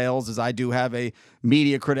ticket sales, as I do have a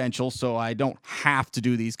media credential, so I don't have to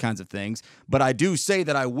do these kinds of things. But I do say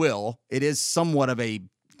that I will. It is somewhat of a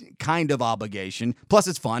kind of obligation. Plus,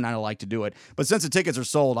 it's fun. I like to do it. But since the tickets are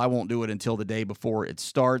sold, I won't do it until the day before it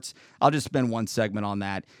starts. I'll just spend one segment on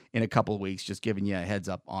that in a couple of weeks, just giving you a heads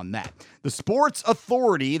up on that. The Sports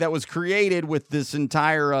Authority that was created with this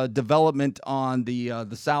entire development on the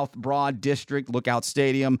South Broad District, Lookout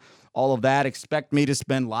Stadium, all of that. Expect me to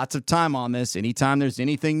spend lots of time on this. Anytime there's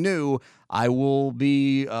anything new, I will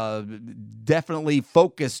be definitely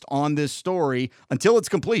focused on this story until its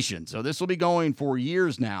completion. So this will be going for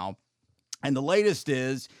years now. And the latest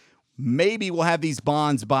is maybe we'll have these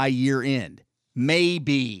bonds by year end.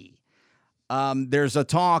 Maybe. There's a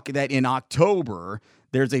talk that in October,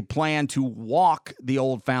 there's a plan to walk the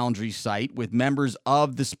old Foundry site with members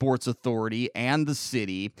of the Sports Authority and the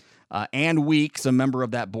city. And Weeks, a member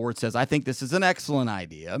of that board, says, I think this is an excellent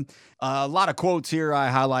idea. A lot of quotes here I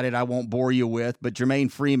highlighted I won't bore you with, but Jermaine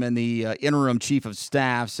Freeman, the interim chief of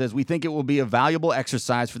staff, says, we think it will be a valuable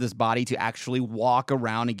exercise for this body to actually walk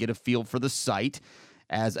around and get a feel for the site,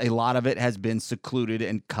 as a lot of it has been secluded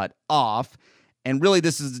and cut off. And really,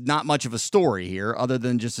 this is not much of a story here, other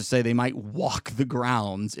than just to say they might walk the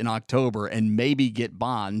grounds in October and maybe get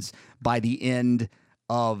bonds by the end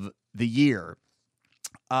of the year.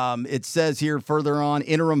 It says here further on,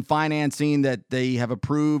 interim financing that they have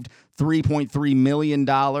approved $3.3 million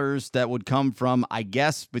that would come from, I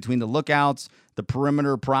guess, between the lookouts, the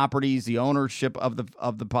perimeter properties, the ownership of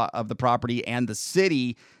the property, and the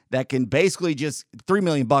city. That can basically just $3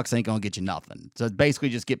 million ain't gonna get you nothing. So it's basically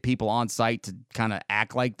just get people on site to kind of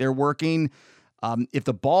act like they're working. If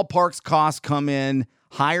the ballpark's costs come in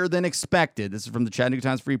higher than expected, this is from the Chattanooga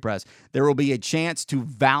Times Free Press, there will be a chance to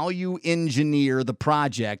value engineer the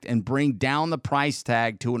project and bring down the price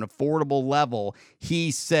tag to an affordable level,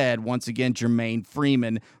 he said, once again, Jermaine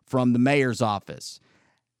Freeman from the mayor's office.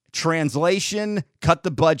 Translation, cut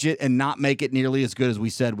the budget and not make it nearly as good as we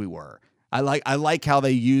said we were. I like how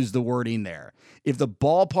they use the wording there. If the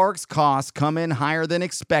ballpark's costs come in higher than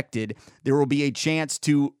expected, there will be a chance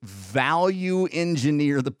to value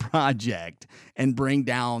engineer the project and bring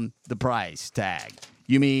down the price tag.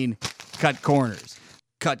 You mean cut corners,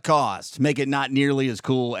 cut costs, make it not nearly as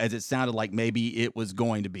cool as it sounded like maybe it was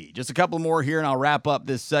going to be. Just a couple more here, and I'll wrap up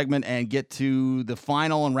this segment and get to the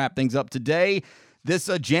final and wrap things up today.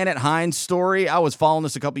 This Janet Hines story, I was following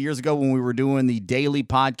this a couple years ago when we were doing the daily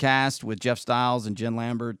podcast with Jeff Stiles and Jen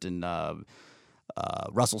Lambert and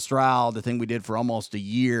Russell Stroud, the thing we did for almost a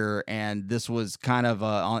year, and this was kind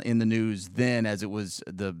of in the news then as it was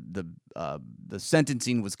the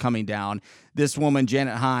sentencing was coming down. This woman,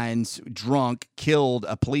 Janet Hines, drunk, killed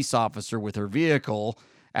a police officer with her vehicle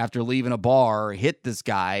after leaving a bar, hit this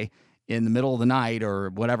guy in the middle of the night or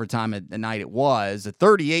whatever time at night it was. A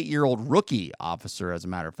 38-year-old rookie officer, as a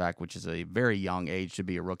matter of fact, which is a very young age to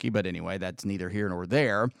be a rookie. But anyway, that's neither here nor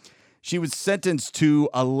there. She was sentenced to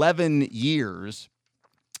 11 years.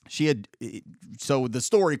 So the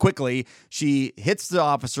story quickly, she hits the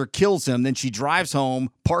officer, kills him, then she drives home,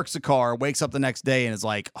 parks the car, wakes up the next day, and is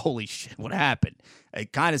like, holy shit, what happened?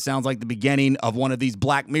 It kind of sounds like the beginning of one of these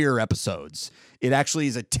Black Mirror episodes. It actually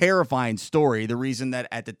is a terrifying story. The reason that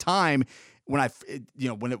at the time, when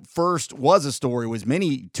it first was a story was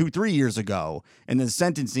 2-3 years ago, and the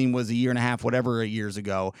sentencing was a year and a half, whatever, years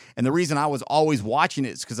ago. And the reason I was always watching it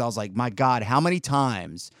is because I was like, my God, how many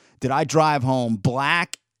times did I drive home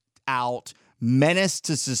black out, menace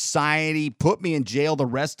to society, put me in jail the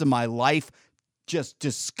rest of my life, just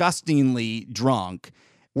disgustingly drunk,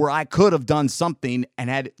 where I could have done something and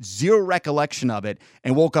had zero recollection of it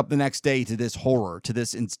and woke up the next day to this horror, to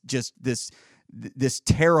this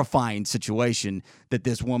terrifying situation that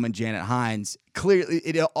this woman, Janet Hines, clearly,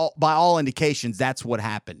 by all indications, that's what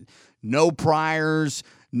happened. No priors,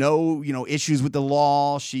 no, issues with the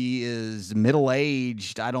law. She is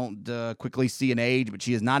middle-aged. I don't quickly see an age, but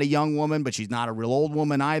she is not a young woman, but she's not a real old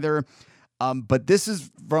woman either. But this is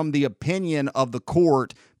from the opinion of the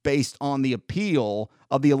court based on the appeal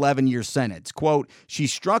of the 11-year sentence. Quote, she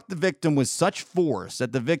struck the victim with such force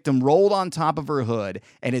that the victim rolled on top of her hood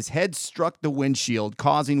and his head struck the windshield,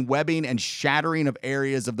 causing webbing and shattering of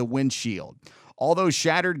areas of the windshield. Although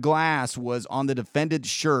shattered glass was on the defendant's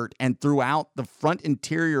shirt and throughout the front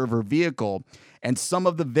interior of her vehicle, and some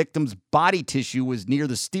of the victim's body tissue was near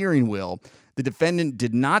the steering wheel, the defendant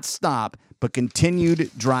did not stop but continued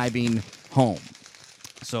driving home.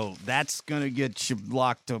 So that's going to get you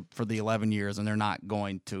locked up for the 11 years, and they're not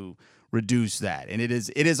going to reduce that. And it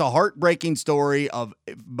is a heartbreaking story of,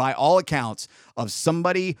 by all accounts, of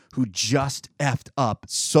somebody who just effed up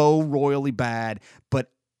so royally bad,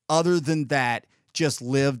 but other than that, just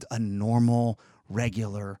lived a normal,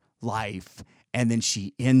 regular life. And then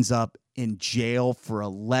she ends up in jail for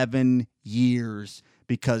 11 years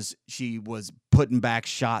because she was putting back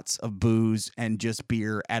shots of booze and just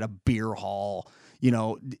beer at a beer hall.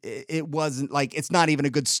 It wasn't like, it's not even a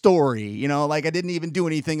good story, like I didn't even do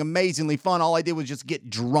anything amazingly fun. All I did was just get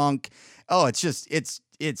drunk. Oh, it's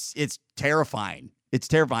terrifying. It's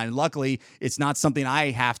terrifying. Luckily, it's not something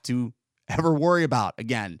I have to ever worry about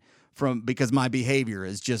again because my behavior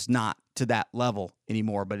is just not to that level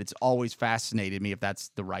anymore, but it's always fascinated me, if that's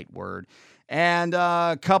the right word. And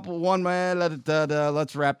let's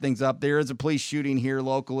wrap things up. There is a police shooting here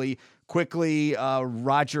locally. Quickly,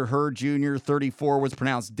 Roger Hurd Jr., 34, was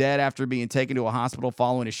pronounced dead after being taken to a hospital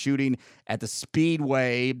following a shooting at the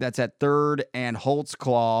Speedway. That's at 3rd and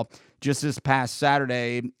Holtzclaw just this past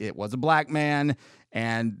Saturday. It was a black man,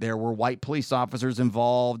 and there were white police officers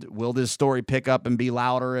involved. Will this story pick up and be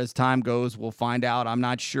louder as time goes? We'll find out. I'm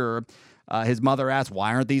not sure. His mother asked,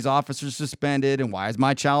 why aren't these officers suspended? And why is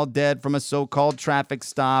my child dead from a so-called traffic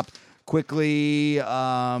stop? Quickly,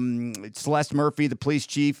 Celeste Murphy, the police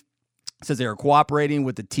chief, says they are cooperating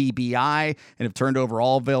with the TBI and have turned over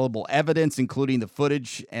all available evidence, including the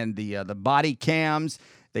footage and the body cams.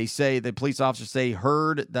 The police officers say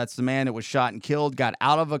Hurd, that's the man that was shot and killed, got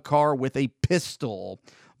out of a car with a pistol.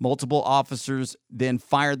 Multiple officers then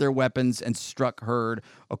fired their weapons and struck Hurd.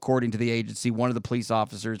 According to the agency, one of the police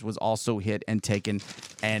officers was also hit and taken,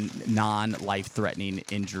 and non-life-threatening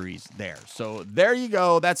injuries there. So there you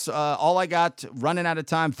go. That's all I got. Running out of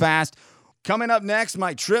time fast. Coming up next,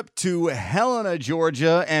 my trip to Helena,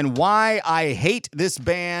 Georgia, and why I hate this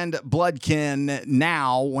band, Bloodkin,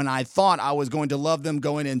 now when I thought I was going to love them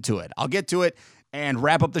going into it. I'll get to it and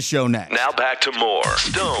wrap up the show next. Now back to more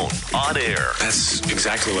Stone on Air. That's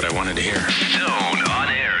exactly what I wanted to hear.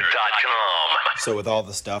 StoneOnAir.com. So with all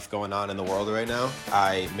the stuff going on in the world right now,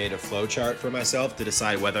 I made a flow chart for myself to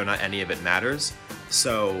decide whether or not any of it matters.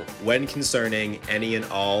 So when concerning any and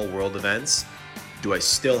all world events, do I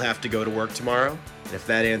still have to go to work tomorrow? And if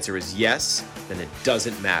that answer is yes, then it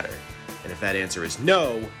doesn't matter. And if that answer is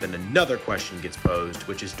no, then another question gets posed,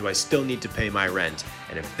 which is, do I still need to pay my rent?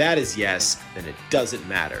 And if that is yes, then it doesn't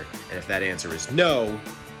matter. And if that answer is no,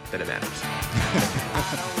 then it matters.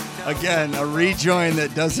 Again, a rejoin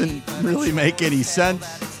that doesn't really make any sense.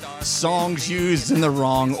 Songs used in the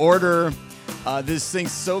wrong order. This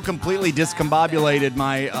thing's so completely discombobulated.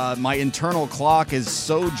 My internal clock is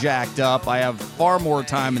so jacked up. I have far more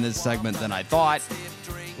time in this segment than I thought.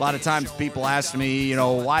 A lot of times people ask me,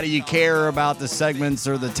 why do you care about the segments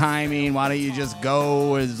or the timing? Why don't you just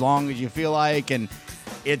go as long as you feel like? And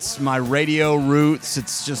it's my radio roots.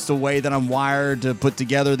 It's just the way that I'm wired to put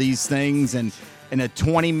together these things. And a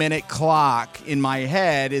 20-minute clock in my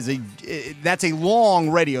head that's a long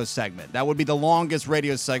radio segment. That would be the longest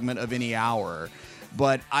radio segment of any hour.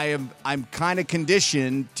 But I'm kind of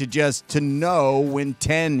conditioned to know when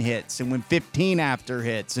 10 hits and when 15 after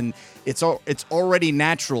hits, and it's already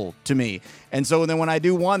natural to me. And so then when I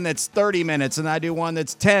do one that's 30 minutes, and I do one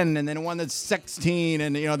that's 10, and then one that's 16,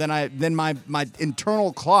 and then my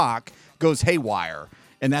internal clock goes haywire,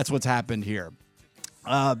 and that's what's happened here.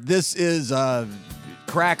 This is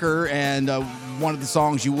Cracker, and one of the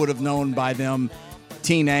songs you would have known by them,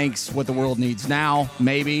 Teen Angst, What the World Needs Now,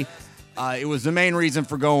 maybe. It was the main reason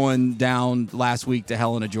for going down last week to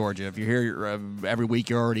Helena, Georgia. If you're here every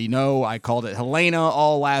week, you already know. I called it Helena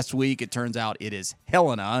all last week. It turns out it is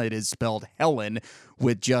Helena. It is spelled Helen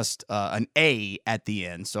with just an A at the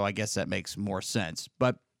end, so I guess that makes more sense.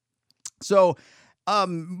 But so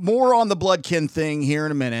more on the Bloodkin thing here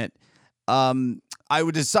in a minute. I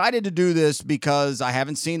decided to do this because I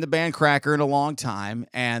haven't seen the band Cracker in a long time,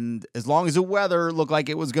 and as long as the weather looked like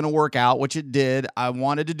it was going to work out, which it did, I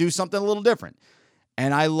wanted to do something a little different.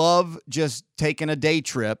 And I love just taking a day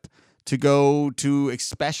trip to go to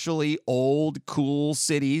especially old, cool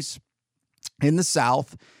cities in the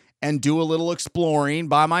South and do a little exploring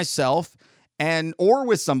by myself or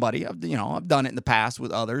with somebody. I've done it in the past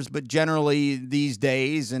with others, but generally these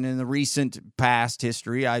days and in the recent past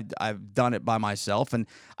history, I've done it by myself, and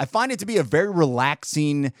I find it to be a very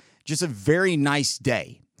relaxing, just a very nice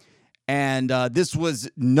day. And this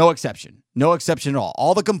was no exception at all.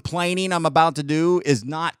 All the complaining I'm about to do is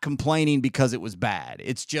not complaining because it was bad.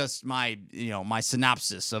 It's just my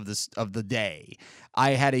synopsis of the day.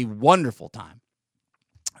 I had a wonderful time.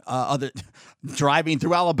 Driving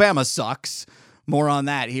through Alabama sucks. More on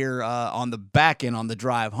that here on the back end on the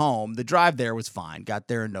drive home. The drive there was fine. Got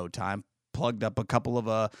there in no time. Plugged up a couple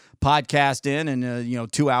of podcasts in, and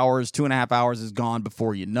 2.5 hours is gone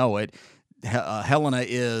before you know it. Helena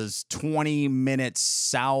is 20 minutes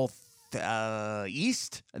south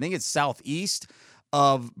east. I think it's southeast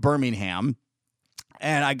of Birmingham.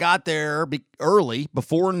 And I got there early,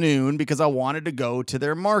 before noon, because I wanted to go to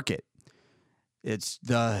their market. It's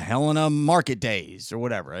the Helena Market Days or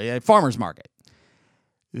whatever, a farmer's market.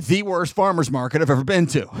 The worst farmer's market I've ever been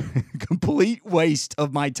to. Complete waste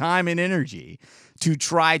of my time and energy to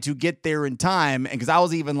try to get there in time. And because I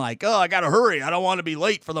was even like, I got to hurry. I don't want to be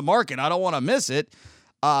late for the market. I don't want to miss it.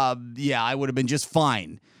 I would have been just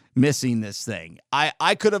fine missing this thing.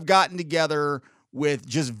 I could have gotten together with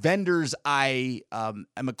just vendors I am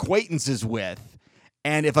acquaintances with.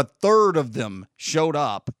 And if a third of them showed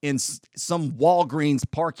up in some Walgreens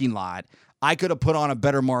parking lot, I could have put on a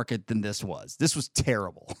better market than this was. This was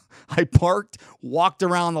terrible. I parked, walked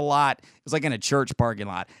around the lot. It was like in a church parking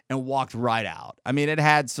lot, and walked right out. I mean, it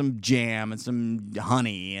had some jam and some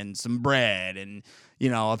honey and some bread and,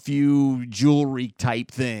 a few jewelry type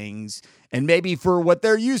things. And maybe for what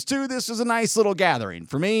they're used to, this was a nice little gathering.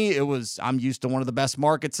 For me, I'm used to one of the best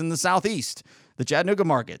markets in the Southeast, the Chattanooga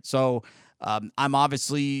market. So I'm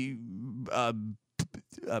obviously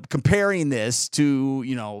comparing this to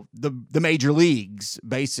the major leagues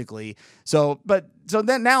basically. So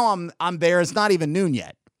then now I'm there. It's not even noon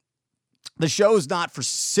yet, The show's not for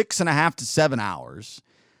 6.5 to 7 hours.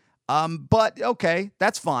 But okay,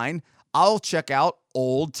 that's fine. I'll check out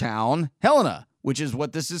Old Town Helena, which is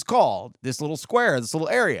what this is called, this little square, this little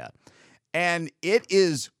area. And it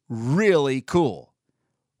is really cool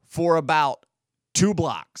for about 2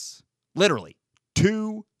 blocks, literally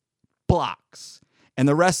 2 blocks. And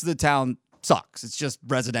the rest of the town sucks. It's just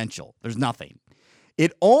residential. There's nothing.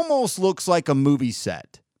 It almost looks like a movie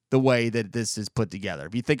set, the way that this is put together.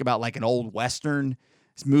 If you think about like an old Western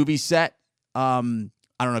movie set, I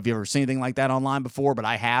don't know if you've ever seen anything like that online before, but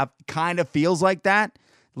I have. Kind of feels like that.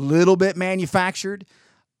 Little bit manufactured.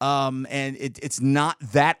 And it's not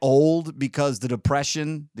that old because the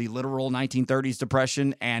Depression, the literal 1930s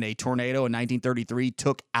Depression, and a tornado in 1933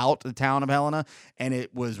 took out the town of Helena, and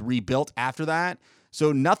it was rebuilt after that.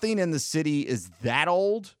 So nothing in the city is that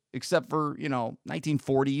old, except for,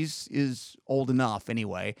 1940s is old enough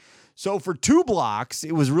anyway. So for 2 blocks,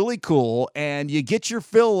 it was really cool, and you get your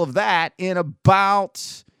fill of that in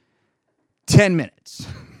about 10 minutes.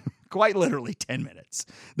 Quite literally 10 minutes.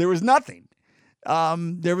 There was nothing.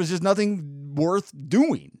 There was just nothing worth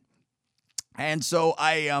doing. And so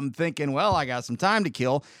I am thinking, well, I got some time to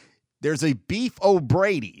kill. There's a Beef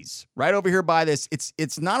O'Brady's right over here by this.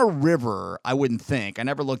 It's not a river, I wouldn't think. I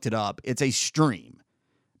never looked it up. It's a stream.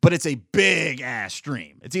 But it's a big-ass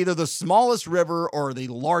stream. It's either the smallest river or the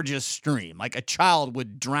largest stream. Like a child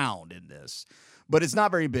would drown in this. But it's not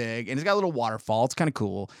very big, and it's got a little waterfall. It's kind of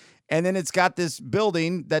cool. And then it's got this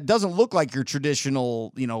building that doesn't look like your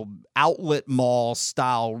traditional, outlet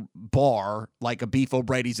mall-style bar like a Beef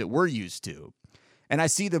O'Brady's that we're used to. And I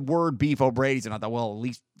see the word Beef O'Brady's, and I thought, well, at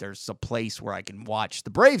least there's a place where I can watch the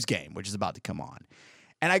Braves game, which is about to come on.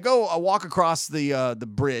 And I walk across the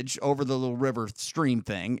bridge over the little river stream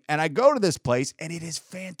thing, and I go to this place, and it is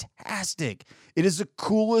fantastic. It is the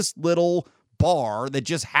coolest little bar that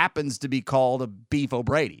just happens to be called a Beef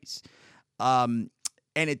O'Brady's.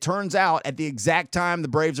 And it turns out at the exact time the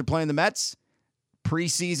Braves are playing the Mets,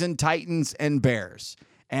 preseason Titans and Bears.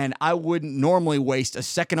 And I wouldn't normally waste a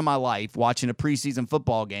second of my life watching a preseason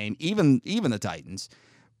football game, even the Titans.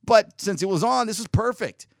 But since it was on, this was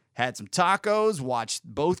perfect. Had some tacos, watched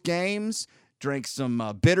both games, drank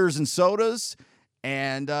some bitters and sodas,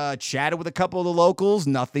 and chatted with a couple of the locals.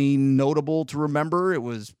 Nothing notable to remember. It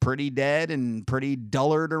was pretty dead and pretty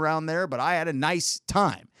dullard around there, but I had a nice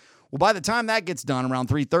time. Well, by the time that gets done around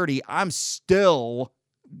 3:30,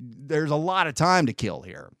 there's a lot of time to kill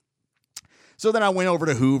here. So then I went over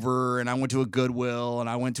to Hoover, and I went to a Goodwill, and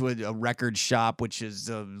I went to a record shop, which is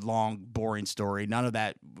a long, boring story. None of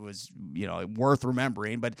that was, worth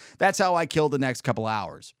remembering, but that's how I killed the next couple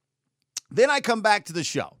hours. Then I come back to the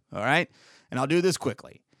show, all right? And I'll do this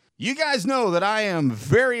quickly. You guys know that I am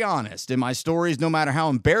very honest in my stories, no matter how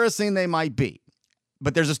embarrassing they might be.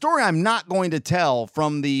 But there's a story I'm not going to tell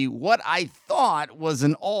from what I thought was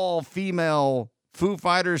an all-female Foo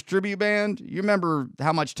Fighters tribute band. You remember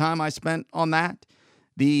how much time I spent on that?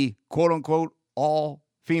 The quote-unquote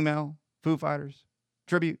all-female Foo Fighters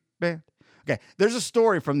tribute band. Okay, there's a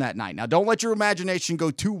story from that night. Now, don't let your imagination go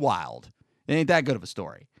too wild. It ain't that good of a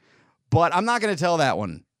story. But I'm not going to tell that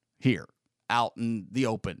one here, out in the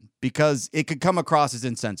open, because it could come across as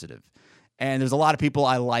insensitive. And there's a lot of people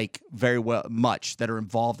I like very much that are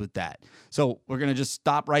involved with that. So we're going to just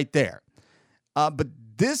stop right there. But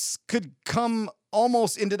this could come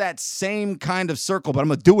almost into that same kind of circle, but I'm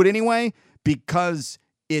going to do it anyway because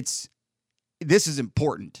this is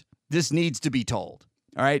important. This needs to be told.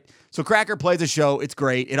 All right. So Cracker plays a show. It's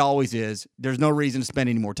great. It always is. There's no reason to spend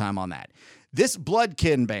any more time on that. This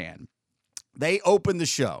Bloodkin band, they opened the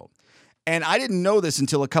show. And I didn't know this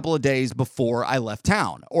until a couple of days before I left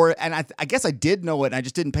town. I guess I did know it, and I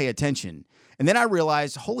just didn't pay attention. And then I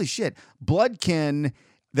realized, holy shit, Bloodkin,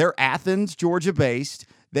 they're Athens, Georgia-based.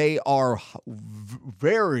 They are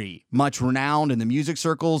very much renowned in the music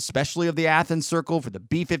circles, especially of the Athens circle, for the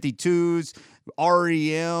B-52s,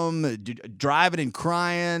 REM, Driving and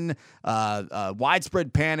Crying,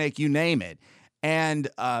 Widespread Panic, you name it. And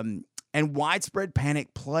Widespread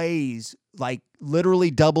Panic plays like literally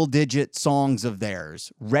double-digit songs of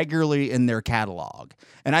theirs regularly in their catalog.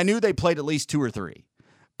 And I knew they played at least 2 or 3.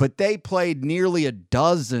 But they played nearly a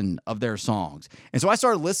dozen of their songs. And so I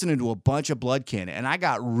started listening to a bunch of Bloodkin, and I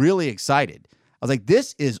got really excited. I was like,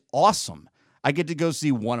 this is awesome. I get to go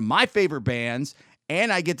see one of my favorite bands,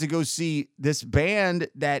 and I get to go see this band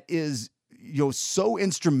that is, so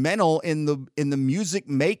instrumental in the music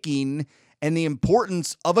making and the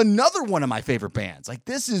importance of another one of my favorite bands. Like,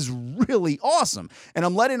 this is really awesome. And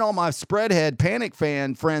I'm letting all my Spreadhead Panic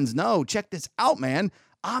fan friends know, check this out, man.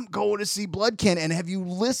 I'm going to see Bloodkin. And have you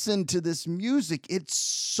listened to this music? It's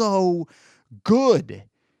so good.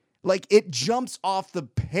 Like, it jumps off the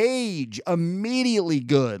page immediately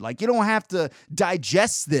good. Like, you don't have to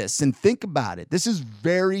digest this and think about it. This is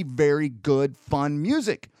very, very good, fun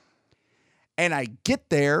music. And I get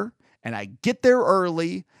there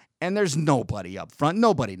early, and there's nobody up front.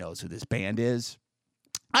 Nobody knows who this band is.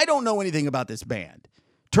 I don't know anything about this band.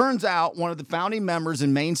 Turns out one of the founding members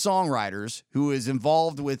and main songwriters, who is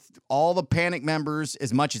involved with all the Panic members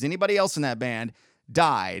as much as anybody else in that band,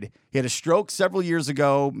 died. He had a stroke several years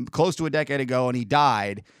ago, close to a decade ago, and he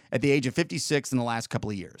died at the age of 56 in the last couple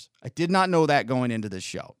of years. I did not know that going into this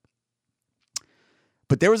show.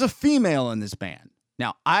 But there was a female in this band.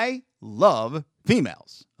 Now, I love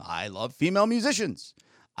females. I love female musicians.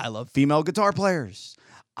 I love female guitar players.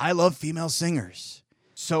 I love female singers.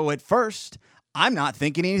 So at first, I'm not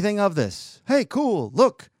thinking anything of this. Hey, cool,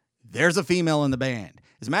 look, there's a female in the band.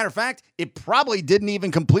 As a matter of fact, it probably didn't even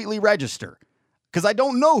completely register, because I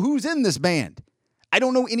don't know who's in this band. I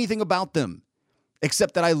don't know anything about them,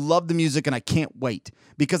 except that I love the music and I can't wait,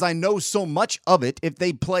 because I know so much of it. If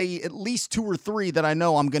they play at least 2 or 3 that I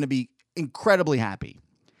know, I'm going to be incredibly happy.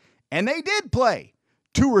 And they did play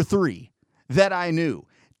 2 or 3 that I knew,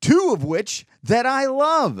 2 of which that I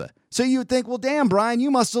love. So you would think, well, damn, Brian, you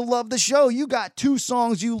must have loved the show. You got 2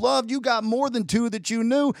 songs you loved. You got more than 2 that you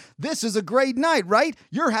knew. This is a great night, right?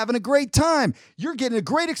 You're having a great time. You're getting a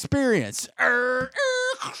great experience.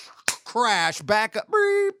 Crash, back up,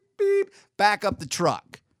 beep, beep, back up the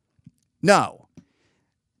truck. No.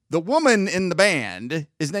 The woman in the band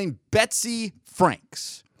is named Betsy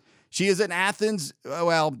Franks. She is in Athens.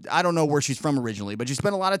 Well, I don't know where she's from originally, but she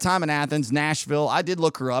spent a lot of time in Athens, Nashville. I did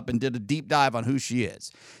look her up and did a deep dive on who she is.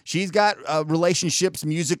 She's got relationships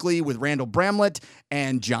musically with Randall Bramlett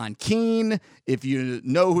and John Keane. If you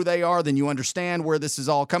know who they are, then you understand where this is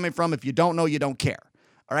all coming from. If you don't know, you don't care.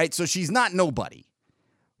 All right, so she's not nobody.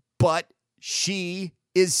 But she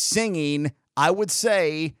is singing, I would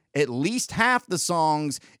say, at least half the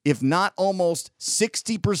songs, if not almost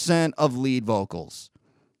 60% of lead vocals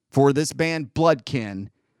for this band, Bloodkin,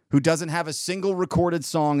 who doesn't have a single recorded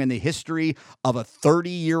song in the history of a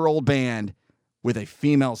 30-year-old band with a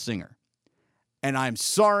female singer. And I'm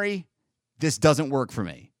sorry, this doesn't work for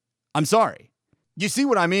me. I'm sorry. You see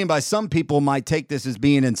what I mean by some people might take this as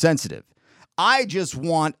being insensitive. I just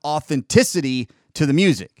want authenticity to the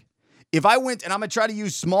music. If I went, and I'm going to try to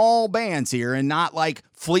use small bands here and not like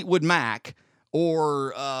Fleetwood Mac,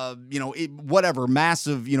 or, whatever,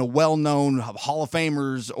 massive, well-known Hall of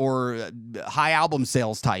Famers or high album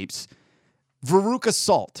sales types. Veruca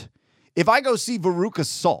Salt. If I go see Veruca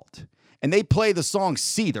Salt and they play the song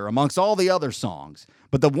Seether amongst all the other songs,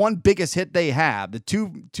 but the one biggest hit they have, the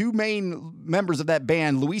two main members of that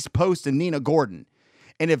band, Louise Post and Nina Gordon.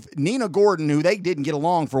 And if Nina Gordon, who they didn't get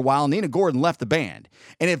along for a while, Nina Gordon left the band.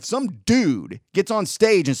 And if some dude gets on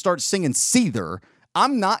stage and starts singing Seether,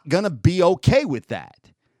 I'm not going to be okay with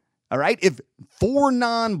that, all right? If 4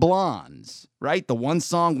 Non-Blondes, right, the one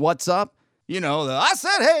song, What's Up, I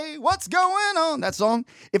said, hey, what's going on, that song.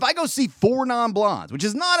 If I go see 4 Non-Blondes, which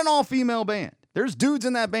is not an all-female band, there's dudes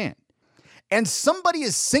in that band, and somebody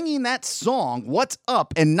is singing that song, What's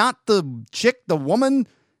Up, and not the chick, the woman,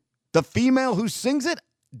 the female who sings it,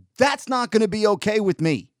 that's not going to be okay with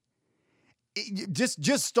me. Just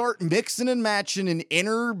start mixing and matching and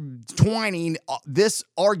intertwining this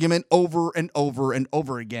argument over and over and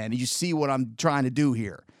over again. You see what I'm trying to do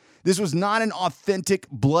here. This was not an authentic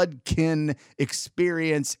Bloodkin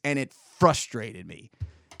experience, and it frustrated me.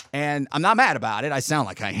 And I'm not mad about it. I sound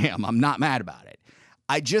like I am. I'm not mad about it.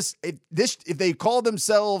 If they called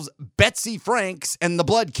themselves Betsy Franks and the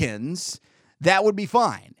Bloodkins, that would be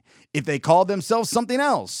fine. If they called themselves something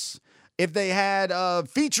else, if they had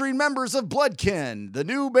featuring members of Bloodkin, the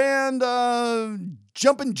new band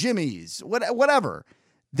Jumpin' Jimmies, whatever,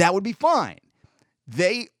 that would be fine.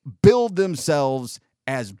 They build themselves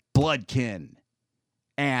as Bloodkin,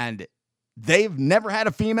 and they've never had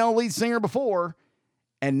a female lead singer before,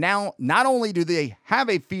 and now not only do they have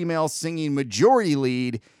a female singing majority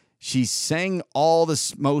lead, she sang all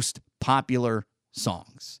the most popular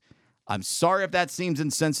songs. I'm sorry if that seems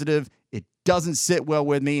insensitive. It doesn't sit well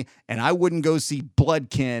with me, and I wouldn't go see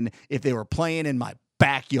Bloodkin if they were playing in my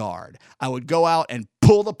backyard. I would go out and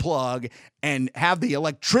pull the plug and have the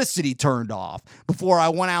electricity turned off before I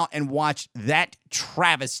went out and watched that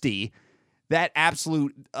travesty, that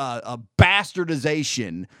absolute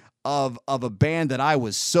bastardization of a band that I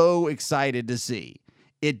was so excited to see.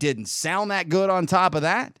 It didn't sound that good on top of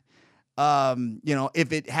that.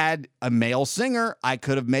 If it had a male singer, I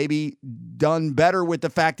could have maybe done better with the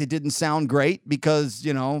fact it didn't sound great because,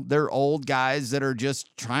 they're old guys that are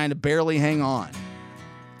just trying to barely hang on.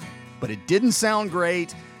 But it didn't sound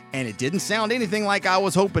great, and it didn't sound anything like I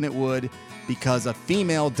was hoping it would because a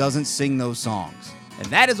female doesn't sing those songs. And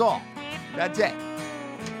that is all. That's it.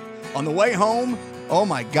 On the way home, oh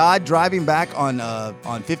my God, driving back on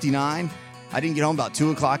 59, I didn't get home about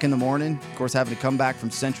 2 o'clock in the morning. Of course, having to come back from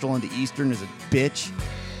Central into Eastern is a bitch.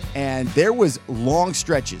 And there was long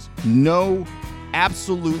stretches.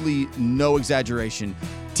 Absolutely no exaggeration.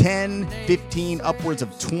 10, 15, upwards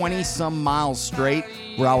of 20 some miles straight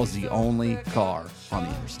where I was the only car on the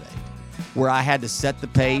interstate. Where I had to set the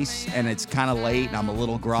pace, and it's kind of late, and I'm a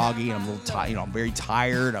little groggy, and I'm a little tired. I'm very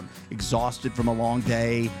tired. I'm exhausted from a long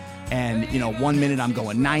day. And, 1 minute I'm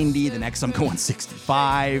going 90, the next I'm going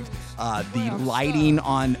 65. The lighting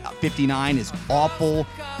on 59 is awful.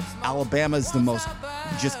 Alabama is the most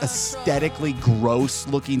just aesthetically gross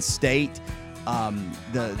looking state.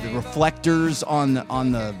 The reflectors on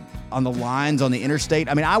the lines on the interstate.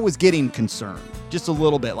 I mean, I was getting concerned just a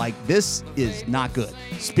little bit. Like, this is not good.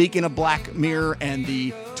 Speaking of Black Mirror and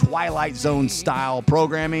the Twilight Zone style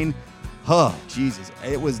programming, Jesus,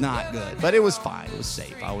 it was not good, but it was fine. It was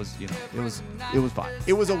safe. It was fine.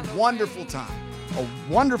 It was a wonderful time, a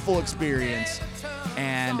wonderful experience,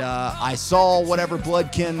 and I saw whatever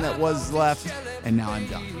bloodkin that was left, and now I'm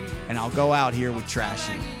done. And I'll go out here with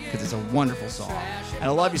Trashy because it's a wonderful song. And I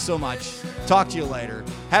love you so much. Talk to you later.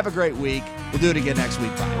 Have a great week. We'll do it again next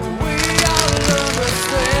week. Bye.